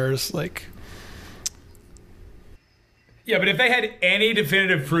stars. Like, Yeah, but if they had any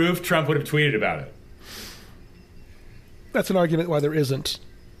definitive proof, Trump would have tweeted about it. that's an argument why there isn't.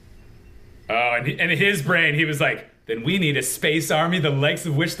 Oh, and in his brain, he was like, then we need a space army the likes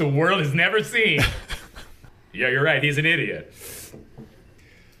of which the world has never seen. Yeah, you're right. He's an idiot.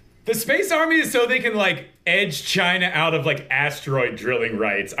 The space army is so they can, like, edge China out of, like, asteroid drilling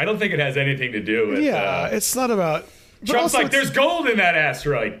rights. I don't think it has anything to do with... Yeah, it's not about. but Trump's also like, it's- there's gold in that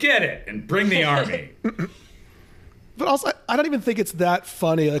asteroid. Get it and bring the army. But also, I don't even think it's that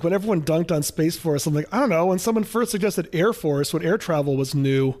funny. Like when everyone dunked on Space Force, I'm like, I don't know. When someone first suggested Air Force, when air travel was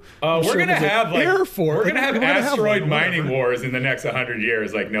new, I'm We're sure it gonna was like, have like Air Force. we're gonna have Like, we're gonna have asteroid one, mining whatever. wars in the next 100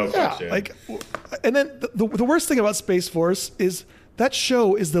 years, like no Yeah, question. like, and then the worst thing about Space Force is that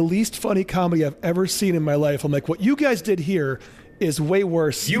show is the least funny comedy I've ever seen in my life. I'm like, what you guys did here is way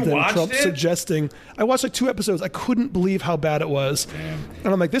worse You than watched Trump it? suggesting. I watched like 2 episodes. I couldn't believe how bad it was.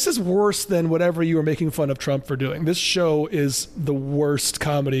 And I'm like, this is worse than whatever you were making fun of Trump for doing. This show is the worst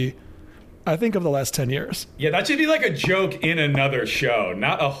comedy, I think, of the last 10 years. yeah, that should be like a joke in another show,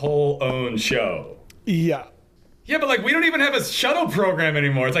 not a whole own show. Yeah. Yeah, but like we don't even have a shuttle program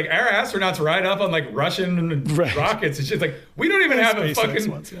anymore. It's like our astronauts ride up on like Russian Right. rockets. It's just like we don't even And have a SpaceX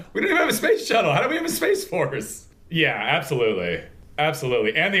fucking ones, yeah. we don't even have a space shuttle. How do we have a space force? Yeah, absolutely.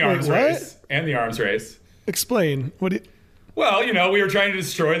 Absolutely. And the arms what? race. And the arms race. Explain. What do you, Well, you know, we were trying to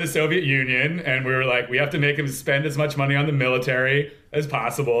destroy the Soviet Union, and we were like, we have to make them spend as much money on the military as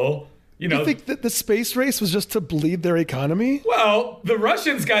possible. You know, you think that the space race was just to bleed their economy? well, the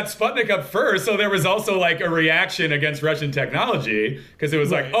Russians got Sputnik up first, so there was also like a reaction against Russian technology because it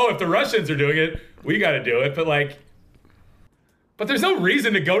was like, Right. oh, if the Russians are doing it, we got to do it. But there's no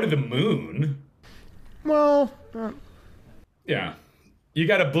reason to go to the moon. Well, Yeah, you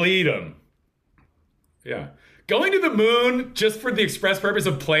got to bleed them. Yeah. Going to the moon just for the express purpose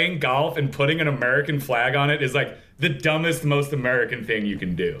of playing golf and putting an American flag on it is like the dumbest, most American thing you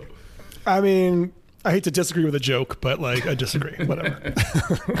can do. I mean, I hate to disagree with a joke, but like, I disagree. Whatever.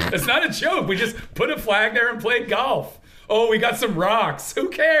 It's not a joke. We just put a flag there and played golf. Oh, we got some rocks. Who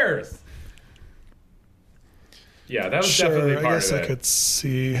cares? Yeah, that was definitely Sure, I part guess of I it. could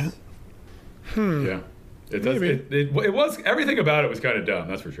see. Yeah. It does. It was, everything about it was kind of dumb.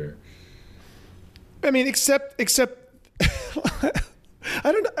 That's for sure. I mean, except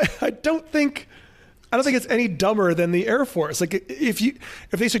I don't think it's any dumber than the Air Force. Like if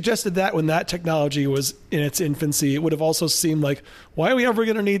they suggested that when that technology was in its infancy, it would have also seemed like, why are we ever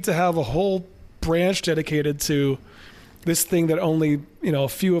going to need to have a whole branch dedicated to this thing that only, a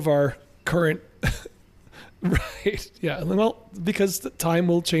few of our current right. Yeah. Well, because the time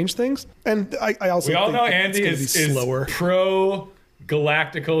will change things. And I also we all think know Andy is pro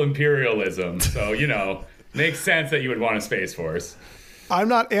galactical imperialism. So, makes sense that you would want a Space Force. I'm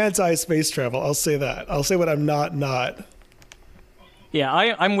not anti-space travel. I'll say that. I'll say what I'm not. Yeah,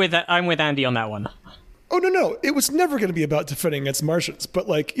 I'm with Andy on that one. Oh no! It was never going to be about defending against Martians,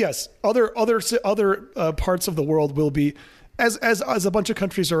 but yes, other parts of the world will be, as a bunch of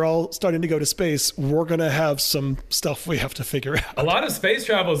countries are all starting to go to space. We're going to have some stuff we have to figure out. A lot of space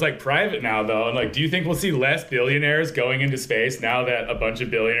travel is private now, though. And do you think we'll see less billionaires going into space now that a bunch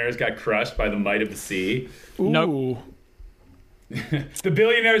of billionaires got crushed by the might of the sea? Ooh. Nope. The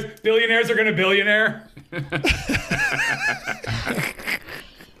billionaires are going to billionaire.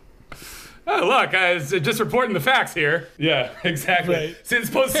 Oh, look, just reporting the facts here. Yeah, exactly. Right. Since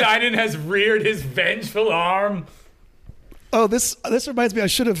Poseidon has reared his vengeful arm. Oh, this reminds me. I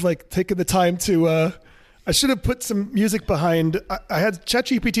should have taken the time to. I should have put some music behind. I had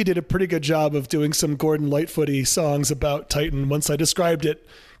ChatGPT did a pretty good job of doing some Gordon Lightfoot-y songs about Titan once I described it.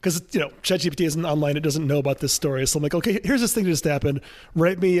 Because, ChatGPT isn't online. It doesn't know about this story. So I'm like, okay, here's this thing that just happened.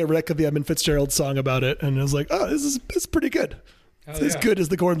 Write me a Wreck of the Edmund Fitzgerald song about it. And I was like, oh, it's pretty good. It's as good as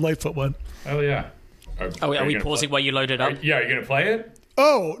the Gordon Lightfoot one. Oh, yeah. Are we pausing while you load it up? Are you going to play it?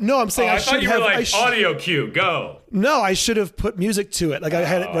 Oh, no, I'm saying I thought you were audio cue, go. No, I should have put music to it. I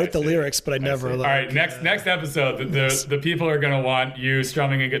had it write the lyrics, but I never. All right, next episode, the people are going to want you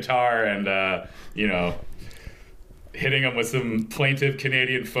strumming a guitar and, hitting them with some plaintive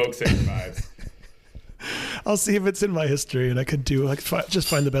Canadian folk singer vibes. I'll see if it's in my history, and I could just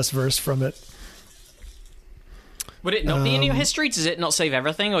find the best verse from it. Would it not be in your history? Does it not save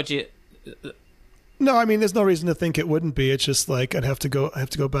everything, or do you? No, I mean, there's no reason to think it wouldn't be. It's just I have to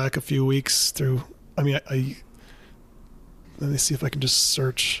go back a few weeks through. I mean, let me see if I can just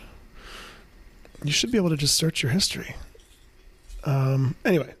search. You should be able to just search your history.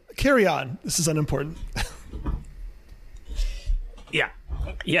 Anyway, carry on. This is unimportant. Yeah.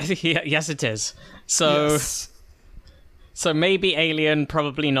 Yes, it is. So, So maybe Alien,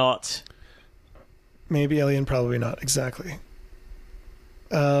 probably not. Maybe Alien, probably not. Exactly.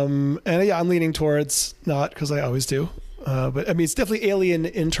 And I'm leaning towards not, because I always do. But I mean, it's definitely Alien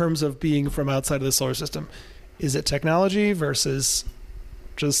in terms of being from outside of the solar system. Is it technology versus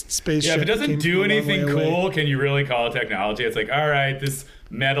just spaceship? Yeah, if it doesn't do anything cool, can you really call it technology? It's all right, this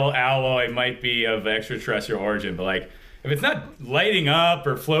metal alloy might be of extraterrestrial origin, but if it's not lighting up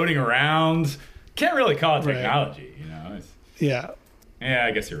or floating around, can't really call it technology, Yeah. Yeah,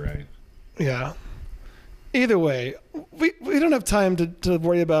 I guess you're right. Yeah. Either way, we don't have time to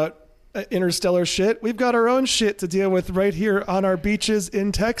worry about interstellar shit. We've got our own shit to deal with right here on our beaches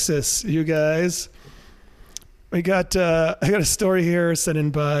in Texas, you guys. I got a story here sent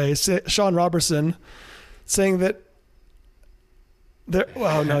in by Sean Robertson saying that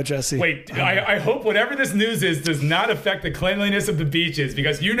oh no, Jesse. Wait, I hope whatever this news is does not affect the cleanliness of the beaches,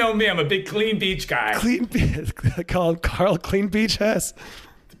 because you know me, I'm a big clean beach guy. Call him Karl Clean Beach Hess.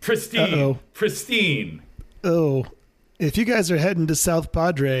 Pristine. Uh-oh. Pristine. Oh, if you guys are heading to South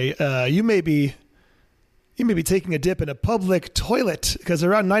Padre, you may be taking a dip in a public toilet, because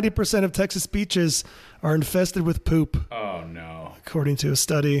around 90% of Texas beaches are infested with poop. Oh no. According to a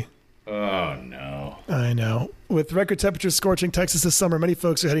study. Oh no. I know. With record temperatures scorching Texas this summer, many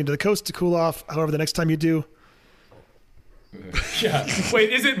folks are heading to the coast to cool off. However, the next time you do. Yeah.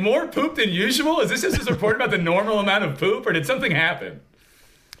 Wait, is it more poop than usual? Is this just a report about the normal amount of poop, or did something happen?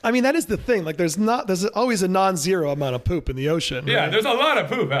 I mean, that is the thing. There's always a non-zero amount of poop in the ocean. Yeah, right? There's a lot of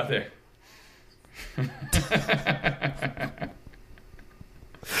poop out there.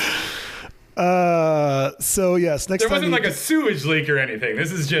 So yes, next there time wasn't a sewage leak or anything.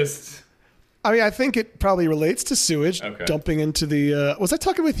 This is just. I mean, I think it probably relates to sewage dumping into the. Was I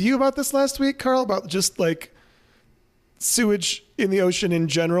talking with you about this last week, Karl? About just sewage in the ocean in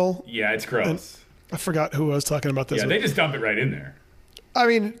general? Yeah, it's gross. And I forgot who I was talking about this. Yeah, with. they just dump it right in there. I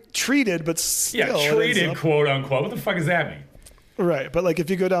mean, treated, but still. Yeah, treated, quote unquote. What the fuck does that mean? Right, but if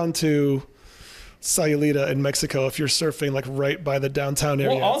you go down to Sayulita in Mexico, if you're surfing right by the downtown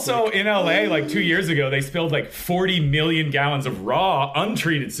area. Well, also in LA, 2 years ago, they spilled 40 million gallons of raw,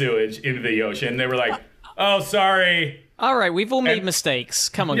 untreated sewage into the ocean. They were like, "Oh, sorry, All right, we've all made mistakes.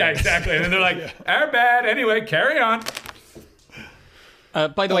 Come on, Yeah, guys. exactly. And then they're like, our bad. Anyway, carry on.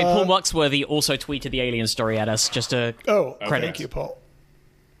 By the way, Paul Muxworthy also tweeted the alien story at us. Just a credit. Thank you, Paul.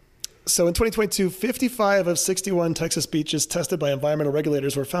 So in 2022, 55 of 61 Texas beaches tested by environmental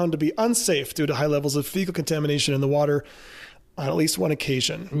regulators were found to be unsafe due to high levels of fecal contamination in the water on at least one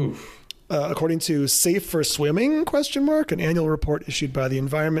occasion. According to Safe for Swimming, an annual report issued by the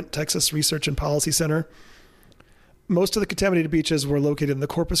Environment Texas Research and Policy Center. Most of the contaminated beaches were located in the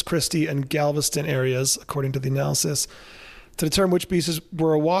Corpus Christi and Galveston areas, according to the analysis. To determine which beaches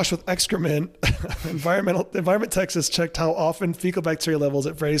were awash with excrement, Environment Texas checked how often fecal bacteria levels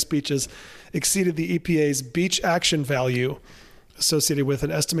at various beaches exceeded the EPA's beach action value, associated with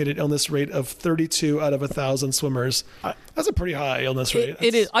an estimated illness rate of 32 out of 1,000 swimmers. That's a pretty high illness rate.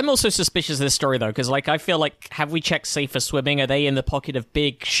 It is. I'm also suspicious of this story, though, because I feel like, have we checked Safe for Swimming? Are they in the pocket of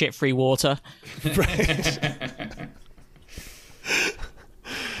big, shit-free water? Right.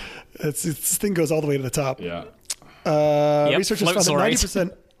 This thing goes all the way to the top. Yeah. Researchers found that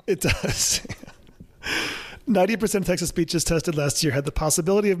 90%. It does. 90% of Texas beaches tested last year had the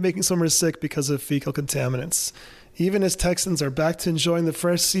possibility of making swimmers sick because of fecal contaminants. Even as Texans are back to enjoying the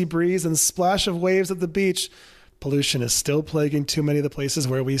fresh sea breeze and splash of waves at the beach, pollution is still plaguing too many of the places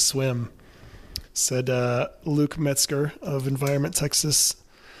where we swim, said Luke Metzger of Environment Texas.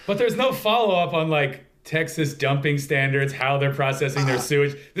 But there's no follow-up on, like, Texas dumping standards, how they're processing their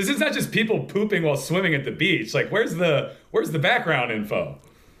sewage. This is not just people pooping while swimming at the beach. Like, where's the background info?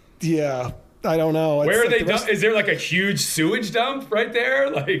 Yeah, I don't know. Where are they? Is there like a huge sewage dump right there?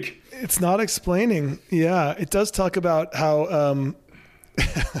 Like, it's not explaining. Yeah, it does talk about how.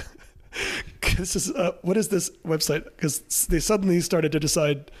 This is what is this website? Because they suddenly started to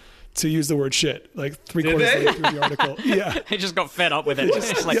decide to use the word shit like 3 quarters of the way through the article. Yeah, They just got fed up with it.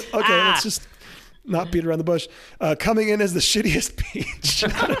 It's like, let's just not beat around the bush. Coming in as the shittiest beach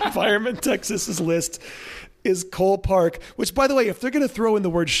on Environment Texas's list is Cole Park, which, by the way, if they're going to throw in the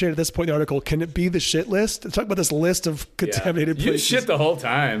word shit at this point in the article, can it be the shit list? Talk about this list of contaminated places. You shit the whole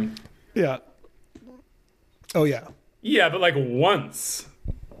time. Yeah. Oh, yeah. Yeah, but like once.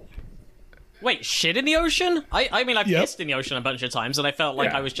 wait, shit in the ocean? I mean, I've pissed in the ocean a bunch of times, and I felt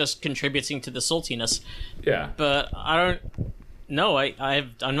like I was just contributing to the saltiness. Yeah. But I don't... No,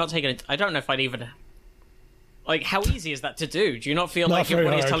 I'm not taking it... I don't know if I'd even... Like, how easy is that to do? Do you not feel like your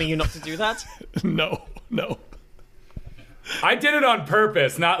body's telling you not to do that? No. I did it on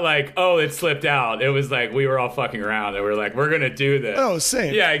purpose, not like, oh, it slipped out. It was like we were all fucking around and we were like, we're going to do this. Oh,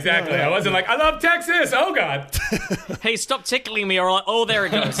 same. Yeah, exactly. I wasn't like, I love Texas. Oh, God. Hey, stop tickling me, or like, oh, there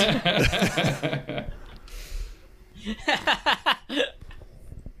it goes.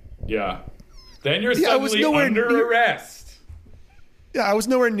 Yeah. Then you're suddenly under arrest. Yeah, I was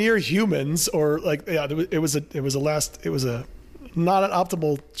nowhere near humans, or like, it was a not an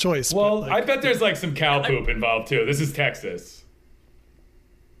optimal choice. Well, I bet there's like some cow poop involved too. This is Texas.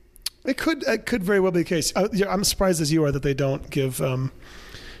 It could very well be the case. I'm surprised as you are that they don't give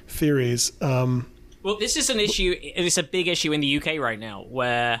theories. Well, this is an issue. It's a big issue in the UK right now,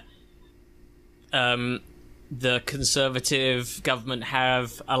 where the Conservative government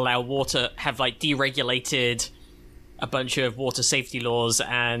have deregulated a bunch of water safety laws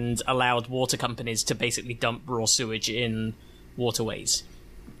and allowed water companies to basically dump raw sewage in waterways.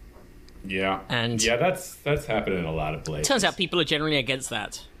 Yeah. And that's happening in a lot of places. Turns out people are generally against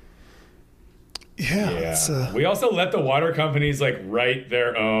that. Yeah. We also let the water companies like write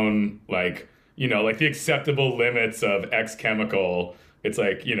their own like the acceptable limits of X chemical. It's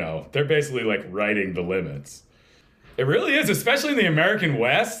like, they're basically like writing the limits. It really is, especially in the American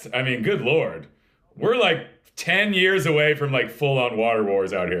West. I mean, good Lord. We're like 10 years away from like full-on water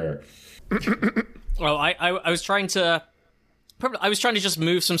wars out here. Well, I was trying to just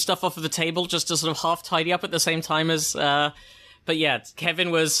move some stuff off of the table just to sort of half tidy up at the same time as but yeah,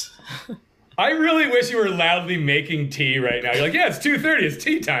 Kevin was I really wish you were loudly making tea right now. You're like, yeah, it's 2:30, it's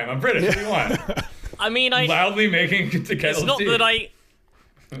tea time. I'm British. What do you want? I mean, loudly making the kettle tea.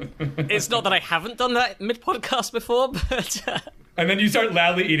 It's not that I haven't done that mid-podcast before, but and then you start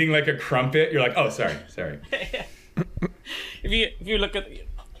loudly eating like a crumpet. You're like, oh, sorry. If you look at...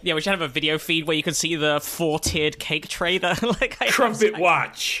 Yeah, we should have a video feed where you can see the 4-tiered cake tray that I Crumpet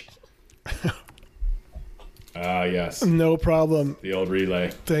watch. Yes. No problem. The old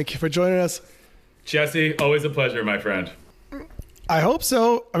relay. Thank you for joining us. Jesse, always a pleasure, my friend. I hope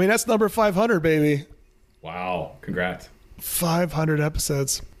so. I mean, that's number 500, baby. Wow. Congrats. 500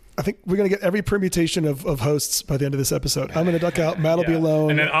 episodes. I think we're going to get every permutation of hosts by the end of this episode. I'm going to duck out. Matt will be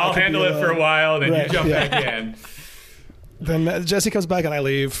alone. And then I'll handle it for a while, then you jump back in. Then Jesse comes back and I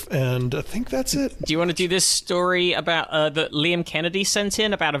leave, and I think that's it. Do you want to do this story about that Liam Kennedy sent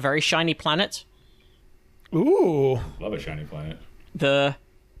in about a very shiny planet? Ooh. Love a shiny planet.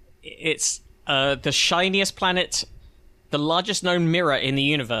 It's the shiniest planet, the largest known mirror in the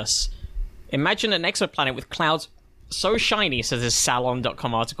universe. Imagine an exoplanet with clouds so shiny, says this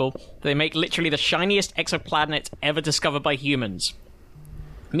Salon.com article, they make literally the shiniest exoplanet ever discovered by humans.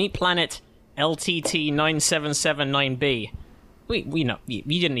 Meet planet LTT 9779b. We know. You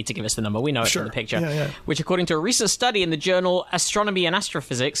didn't need to give us the number. We know it from the picture. Yeah. Which, according to a recent study in the journal Astronomy and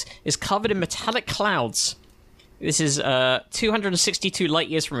Astrophysics, is covered in metallic clouds. This is 262 light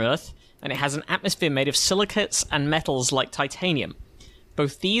years from Earth, and it has an atmosphere made of silicates and metals like titanium.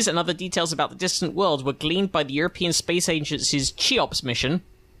 Both these and other details about the distant world were gleaned by the European Space Agency's CHEOPS mission,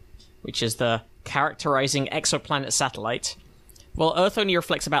 which is the Characterizing Exoplanet Satellite. While Earth only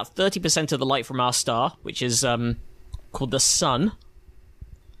reflects about 30% of the light from our star, which is called the Sun.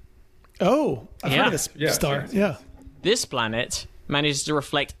 Oh, I've heard of this star. Sure. Yeah. This planet manages to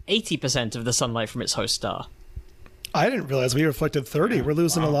reflect 80% of the sunlight from its host star. I didn't realize we reflected 30. We're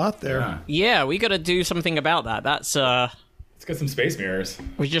losing a lot there. Yeah, we got to do something about that. That's Let's get some space mirrors.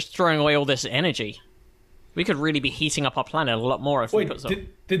 we're just throwing away all this energy. We could really be heating up our planet a lot more if we Wait, put some.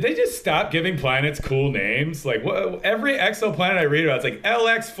 did they just stop giving planets cool names? Like, every exoplanet I read about, it's like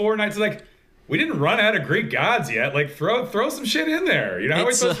LX49. It's like, we didn't run out of Greek gods yet. Like, throw some shit in there. You know, how are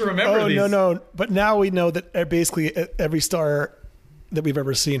we supposed to remember these? No. But now we know that basically every star that we've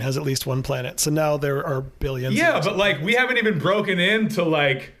ever seen has at least one planet. So now there are billions. Yeah, but like, we haven't even broken into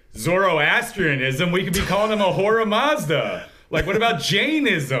like Zoroastrianism. We could be calling them Ahura Mazda. Like, what about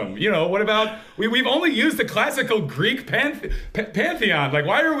Jainism? You know, what about... We've only used the classical Greek pantheon. Like,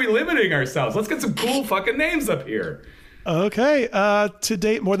 why are we limiting ourselves? Let's get some cool fucking names up here. Okay. To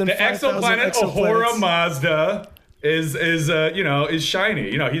date, more than The 5,000 exoplanet Ahura exoplanets. Mazda is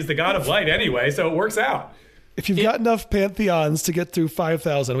shiny. You know, he's the god of light anyway, so it works out. If you've got enough pantheons to get through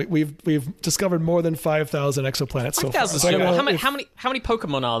 5,000, we've discovered more than 5,000 exoplanets so far. 5,000 So I don't know how many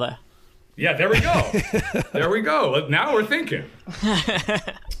Pokemon are there? Yeah, there we go. There we go. Now we're thinking.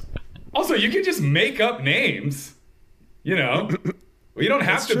 Also, you can just make up names. You know, you don't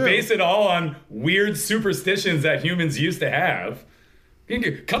have to base it all on weird superstitions that humans used to have. You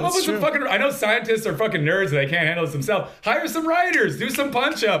can come up with some fucking... I know scientists are fucking nerds and they can't handle this themselves. Hire some writers. Do some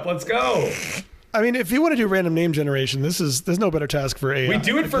punch-up. Let's go. I mean, if you want to do random name generation, there's no better task for AI. We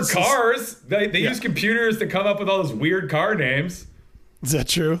do it for cars. They use computers to come up with all those weird car names. Is that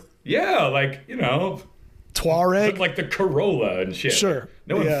true? Yeah, like, you know... Tuareg? Like the Corolla and shit. Sure.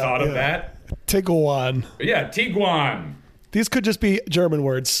 No one thought of that. Tiguan. Yeah, Tiguan. These could just be German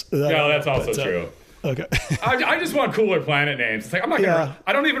words. No, that's also true. Okay. I just want cooler planet names. It's like, I'm not gonna...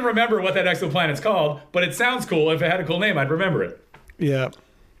 I don't even remember what that exoplanet's called, but it sounds cool. If it had a cool name, I'd remember it. Yeah.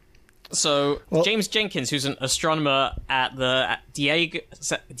 So, James Jenkins, who's an astronomer at the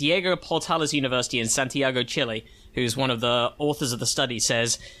Diego Portales University in Santiago, Chile, who's one of the authors of the study,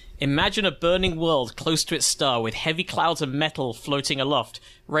 says, imagine a burning world close to its star with heavy clouds of metal floating aloft,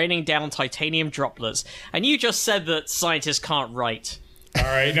 raining down titanium droplets. And you just said that scientists can't write. All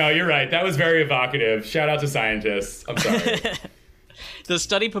right, no, you're right. That was very evocative. Shout out to scientists. I'm sorry. The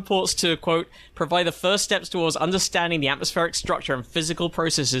study purports to, quote, provide the first steps towards understanding the atmospheric structure and physical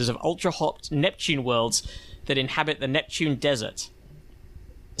processes of ultra-hot Neptune worlds that inhabit the Neptune desert.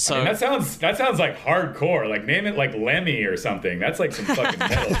 So I mean, that sounds like hardcore. Like, name it like Lemmy or something. That's like some fucking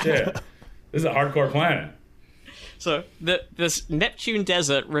metal shit. This is a hardcore planet. So this Neptune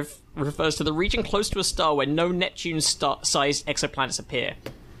desert refers to the region close to a star where no Neptune-sized exoplanets appear.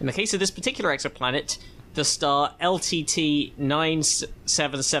 In the case of this particular exoplanet, the star LTT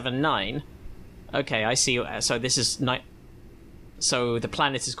 9779. Okay, I see. So this is So the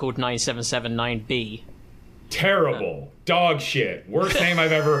planet is called 9779b. Terrible. Dog shit. Worst name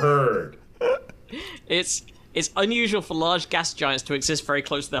I've ever heard. It's unusual for large gas giants to exist very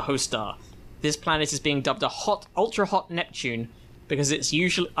close to their host star. This planet is being dubbed a ultra-hot Neptune because it's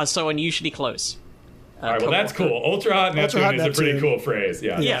so unusually close. All right, well, that's cool. Ultra-hot Neptune is a pretty cool phrase.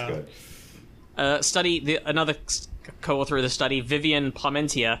 Yeah. That's good. Another co-author of the study, Vivian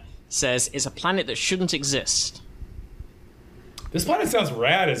Parmentier, says it's a planet that shouldn't exist. This planet sounds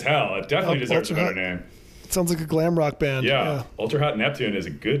rad as hell. It definitely deserves a better name. It sounds like a glam rock band. Yeah. Ultra-hot Neptune is a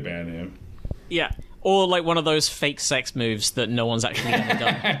good band name. Yeah. Or like one of those fake sex moves that no one's actually ever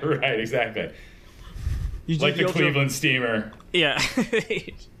done. Right, exactly. Like the Cleveland Steamer. Yeah.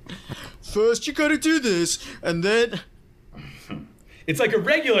 First you gotta do this, and then... It's like a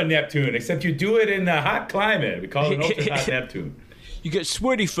regular Neptune, except you do it in a hot climate. We call it an ultra-hot Neptune. you get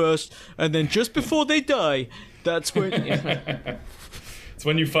sweaty first, and then just before they die, that's when. It's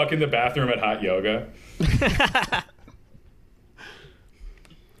when you fuck in the bathroom at hot yoga.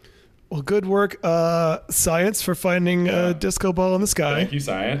 Well, good work, science, for finding a disco ball in the sky. Thank you,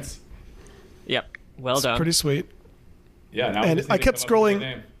 science. Yep, well done. Pretty sweet. Yeah, now And I kept scrolling.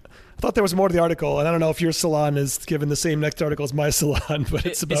 I thought there was more to the article, and I don't know if your salon is given the same next article as my salon, but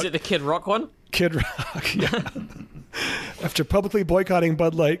it's about Is it the Kid Rock one? Kid Rock. Yeah. After publicly boycotting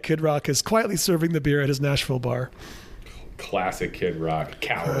Bud Light, Kid Rock is quietly serving the beer at his Nashville bar. Classic Kid Rock.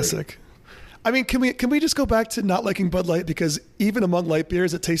 Coward. Classic. I mean, can we just go back to not liking Bud Light because even among light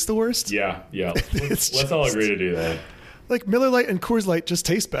beers, it tastes the worst? Yeah. Let's all agree to do that. Like Miller Lite and Coors Light just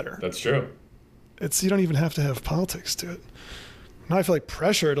taste better. That's true. You don't even have to have politics to it. Now I feel like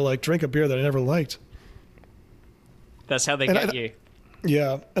pressure to like drink a beer that I never liked. That's how they get you.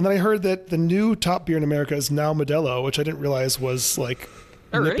 Yeah, and then I heard that the new top beer in America is now Modelo, which I didn't realize was like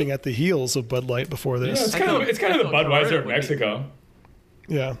nipping at the heels of Bud Light before this. Yeah, it's kind of the Budweiser of Mexico.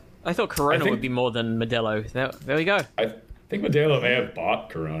 Yeah. I thought Corona would be more than Modelo. There we go. I think Modelo may have bought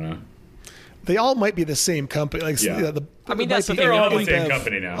Corona. They all might be the same company. Like, Yeah. I mean, that's the They're thing. all the InBev same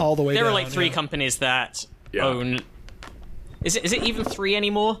company now. All the way There down. are like three companies that own. Is it even three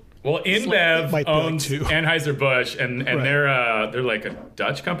anymore? Well, It InBev might be like owns two. Anheuser-Busch, and Right. they're like a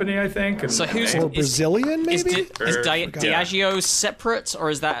Dutch company, I think. And So who's Or Brazilian, Is, maybe? Diageo separate, or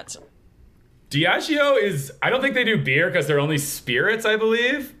is that? Diageo is, I don't think they do beer because they're only spirits, I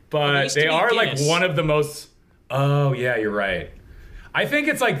believe, but used to they be are like Guinness. one of the most. Oh yeah, you're right. I think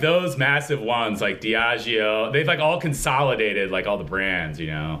it's like those massive ones, like Diageo. They've like all consolidated like all the brands, you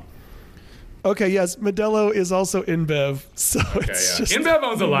know. Okay, yes, Modelo is also InBev, so it's just InBev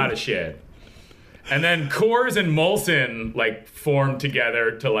owns a lot of shit. And then Coors and Molson like formed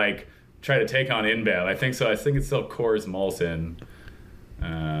together to like try to take on InBev. I think so. I think it's still Coors Molson. I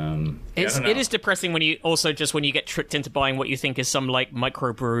don't know. It is depressing when you get tricked into buying what you think is some like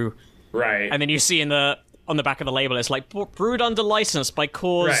microbrew, right. and then you see on the back of the label it's like brewed under license by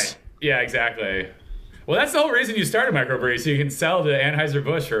Coors. Right. Yeah, exactly. Well, that's the whole reason you started microbrewery, so you can sell to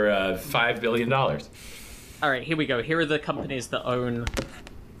Anheuser-Busch for $5 billion. All right, here we go. Here are the companies that own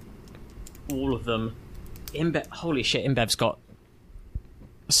all of them. InBev. Holy shit, InBev's got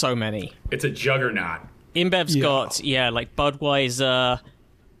so many. It's a juggernaut. InBev's got like Budweiser,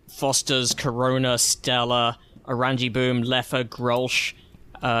 Foster's, Corona, Stella, Orange Boom, Leffe, Grolsch,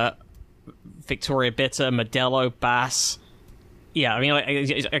 Victoria Bitter, Modelo, Bass. Yeah, I mean,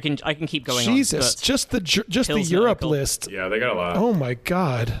 I can keep going Jesus, on. just the Pilsner, Europe Nickel. list. Yeah, they got a lot. Oh my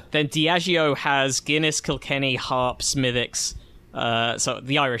God. Then Diageo has Guinness, Kilkenny, Harp, Smithwick's, so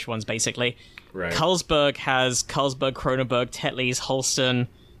the Irish ones basically. Right. Carlsberg has Carlsberg, Kronenberg, Tetley's, Holsten,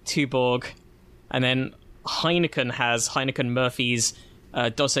 Tuborg, and then Heineken has Heineken, Murphy's,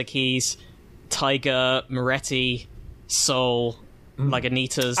 Dos Equis, Tiger, Moretti, Sol,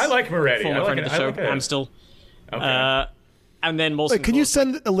 Lagunitas. I like Moretti. Former I like friend of the it. I show, like it. Amstel. Okay. And then Molson. Wait, can you Coors.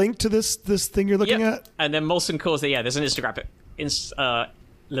 send a link to this thing you're looking Yep. at? And then Molson Coors. Yeah, there's an Instagram,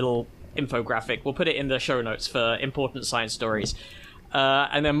 little infographic. We'll put it in the show notes for important science stories.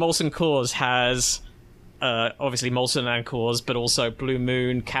 And then Molson Coors has obviously Molson and Coors, but also Blue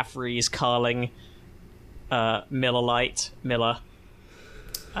Moon, Caffrey's, Carling, Miller Lite,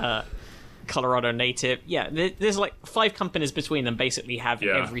 Colorado Native. Yeah, there's like 5 companies between them basically have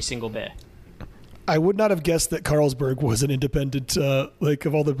every single beer. I would not have guessed that Carlsberg was an independent, like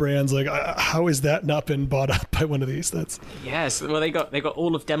of all the brands. Like, how has that not been bought up by one of these? That's Yes, well they got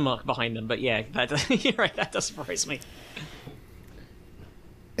all of Denmark behind them, but yeah, you're right, that does surprise me.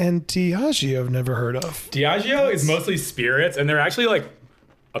 and Diageo I've never heard of. Diageo is mostly spirits, and they're actually like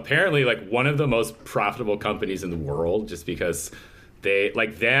apparently like one of the most profitable companies in the world, just because they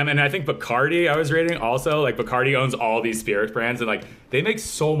like them. And I think Bacardi, I was reading also, like Bacardi owns all these spirit brands, and like they make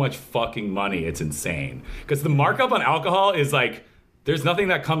so much fucking money, it's insane. Because the markup on alcohol is like, there's nothing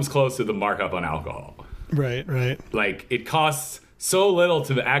that comes close to the markup on alcohol. Right. Like it costs so little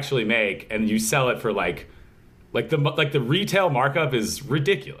to actually make, and you sell it for like the retail markup is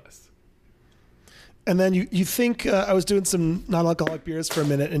ridiculous. And then you think I was doing some non-alcoholic beers for a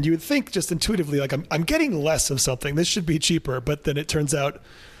minute, and you would think just intuitively like I'm getting less of something. This should be cheaper, but then it turns out I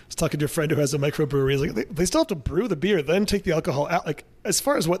was talking to a friend who has a microbrewery. He's like they still have to brew the beer, then take the alcohol out. Like as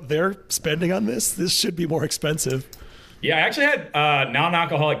far as what they're spending on this should be more expensive. Yeah, I actually had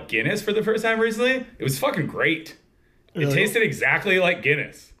non-alcoholic Guinness for the first time recently. It was fucking great. It Really? tasted exactly like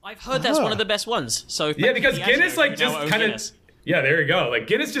Guinness. I've heard that's one of the best ones. So Yeah, because Diageo, Guinness like who now just own kind of Guinness. yeah, there you go. Like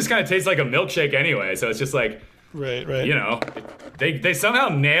Guinness just kind of tastes like a milkshake anyway. So it's just like Right. you know, they somehow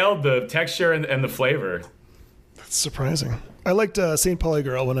nailed the texture and the flavor. That's surprising. I liked St. Pauli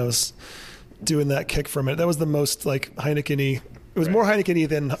Girl when I was doing that kick from it. That was the most like Heineken-y. It was more Heineken-y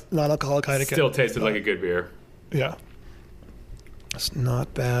than non-alcoholic Heineken. Still tasted like a good beer. Yeah. It's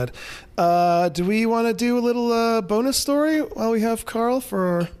not bad. Do we want to do a little bonus story while we have Karl for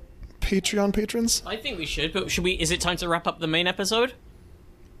our Patreon patrons? I think we should, but should we? Is it time to wrap up the main episode?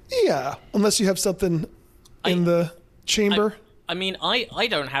 Yeah, unless you have something in the chamber. I mean, I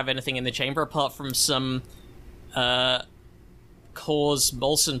don't have anything in the chamber apart from some Coors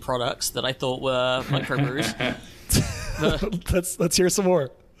Molson products that I thought were microbrews. Let's hear some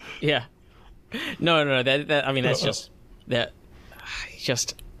more. Yeah. No. I mean, that's just that.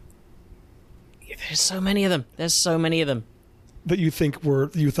 Just there's so many of them. There's so many of them that you thought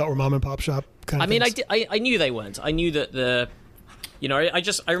were mom and pop shop kind of. I mean, things. I knew they weren't. I knew that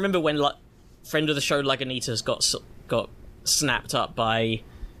I remember when friend of the show Lagunitas got snapped up by.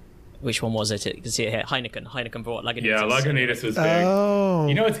 Which one was it? You can see it here. Heineken bought Lagunitas. Yeah, Lagunitas was big. Oh.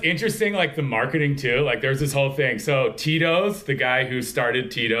 You know what's interesting? Like the marketing too. Like there's this whole thing. So Tito's, the guy who started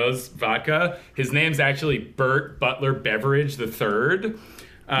Tito's vodka, his name's actually Bert Butler Beveridge III.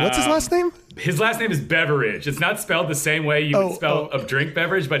 What's his last name? His last name is Beveridge. It's not spelled the same way you would spell a drink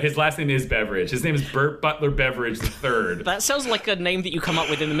beverage, but his last name is Beveridge. His name is Bert Butler Beveridge III. That sounds like a name that you come up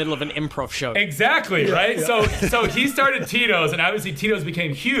with in the middle of an improv show. Exactly, right? Yeah. So he started Tito's, and obviously Tito's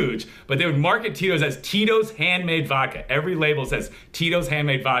became huge, but they would market Tito's as Tito's Handmade Vodka. Every label says Tito's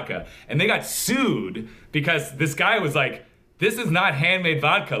Handmade Vodka. And they got sued because this guy was like, this is not handmade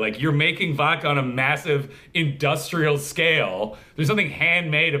vodka. Like, you're making vodka on a massive industrial scale. There's something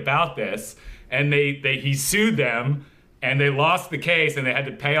handmade about this. And he sued them, and they lost the case, and they had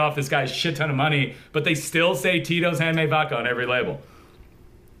to pay off this guy a shit ton of money. But they still say Tito's Handmade Vodka on every label.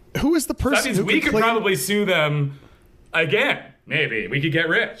 Who is the person? So that means we could probably sue them again. Maybe we could get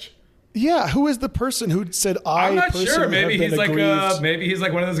rich. Yeah, who is the person who said I'm not sure. Maybe he's like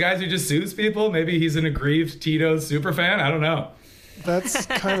one of those guys who just sues people. Maybe he's an aggrieved Tito's super fan. I don't know. That's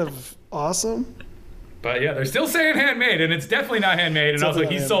kind of awesome. But yeah, they're still saying handmade, and it's definitely not handmade. And also,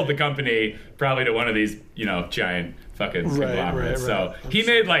 he sold the company probably to one of these, giant fucking conglomerates. So he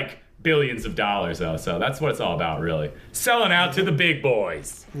made like billions of dollars, though. So that's what it's all about, really. Selling out to the big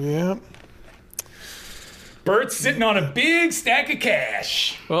boys. Yeah. Bert's sitting on a big stack of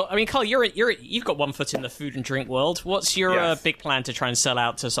cash. Well, I mean, Karl, you've got one foot in the food and drink world. What's your big plan to try and sell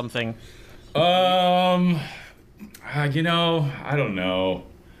out to something? I don't know.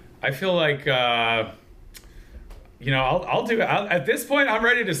 I feel like, I'll do. At this point, I'm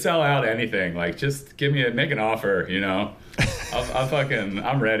ready to sell out anything. Like, just make an offer.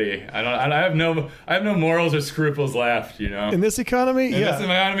 I'm ready. I have no morals or scruples left. In this economy, in this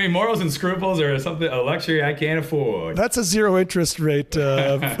economy, morals and scruples are a luxury I can't afford. That's a zero interest rate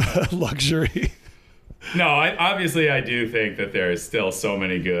luxury. No, I do think that there is still so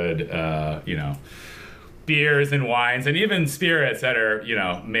many good, beers and wines and even spirits that are,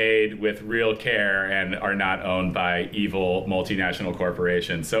 made with real care and are not owned by evil multinational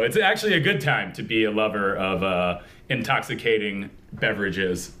corporations. So it's actually a good time to be a lover of intoxicating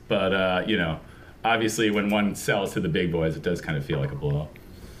beverages. But, obviously when one sells to the big boys, it does kind of feel like a blow.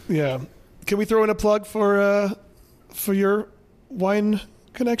 Yeah. Can we throw in a plug for your wine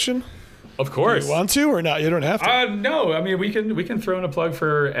connection? Of course. Do you want to or not? You don't have to. No, I mean we can throw in a plug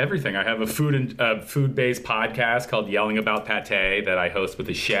for everything. I have a food-based podcast called Yelling About Pate that I host with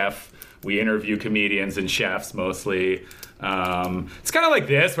a chef. We interview comedians and chefs mostly. It's kind of like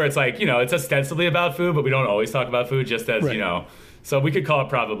this, where it's like, it's ostensibly about food, but we don't always talk about food, just as, so we could call it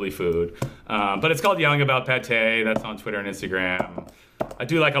probably food. But it's called Yelling About Pate. That's on Twitter and Instagram. I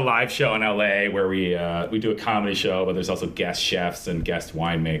do like a live show in LA where we do a comedy show, but there's also guest chefs and guest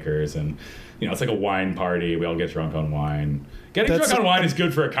winemakers, and it's like a wine party. We all get drunk on wine. Getting drunk on wine is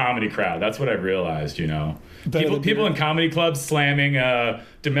good for a comedy crowd. That's what I've realized. People in comedy clubs slamming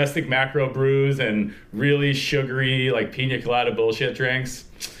domestic macro brews and really sugary like pina colada bullshit drinks.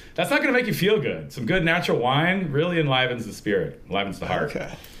 That's not going to make you feel good. Some good natural wine really enlivens the spirit, enlivens the heart.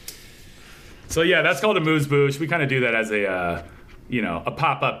 Okay. So yeah, that's called a moose boosh. We kind of do that as a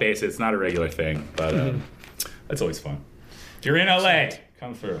pop-up basis. It's not a regular thing, but that's always fun. If you're in LA,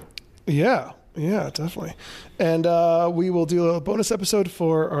 come through. Yeah, definitely. And we will do a bonus episode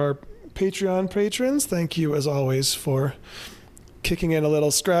for our Patreon patrons. Thank you, as always, for kicking in a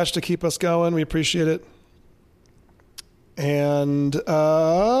little scratch to keep us going. We appreciate it. And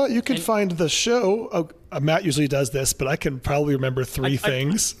you can find the show. Matt usually does this, but I can probably remember three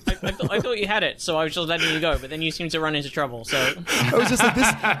things. I thought you had it, so I was just letting you go, but then you seem to run into trouble. So I was just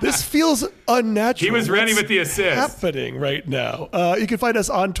like, this feels unnatural. He was ready What's with the assist. happening right now. You can find us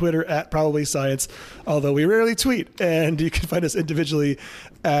on Twitter at Probably Science, although we rarely tweet. And you can find us individually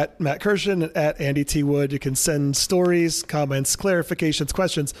at Matt Kirshen and at Andy T. Wood. You can send stories, comments, clarifications,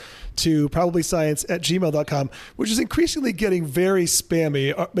 questions to probablyscience@gmail.com, which is increasingly getting very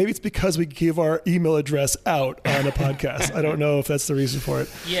spammy. Maybe it's because we give our email address out on a podcast. I don't know if that's the reason for it.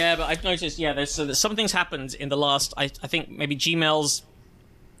 Yeah, but I've noticed, there's something's happened in the last, I think maybe Gmail's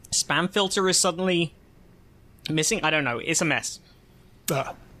spam filter is suddenly missing. I don't know. It's a mess.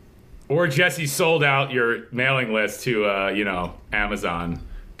 Or Jesse sold out your mailing list to, Amazon.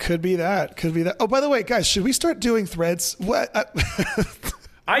 Could be that. Oh, by the way, guys, should we start doing threads? What?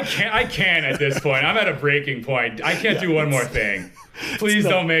 I can't at this point. I'm at a breaking point. I can't do one more thing. Please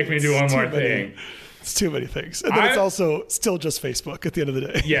don't make me do one more thing. It's too many things. And then it's also still just Facebook at the end of the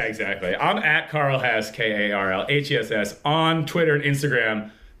day. Yeah, exactly. I'm at Karl Hess, KarlHess, on Twitter and Instagram.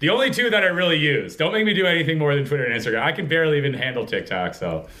 The only two that I really use. Don't make me do anything more than Twitter and Instagram. I can barely even handle TikTok,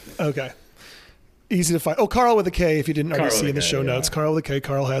 so. Okay. Easy to find. Oh, Karl with a K, if you didn't already see in the show notes. Yeah. Karl with a K,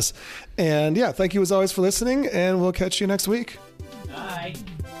 Karl Hess. And yeah, thank you as always for listening, and we'll catch you next week. Bye.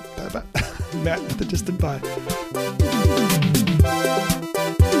 Bye-bye. Matt with the distant bye.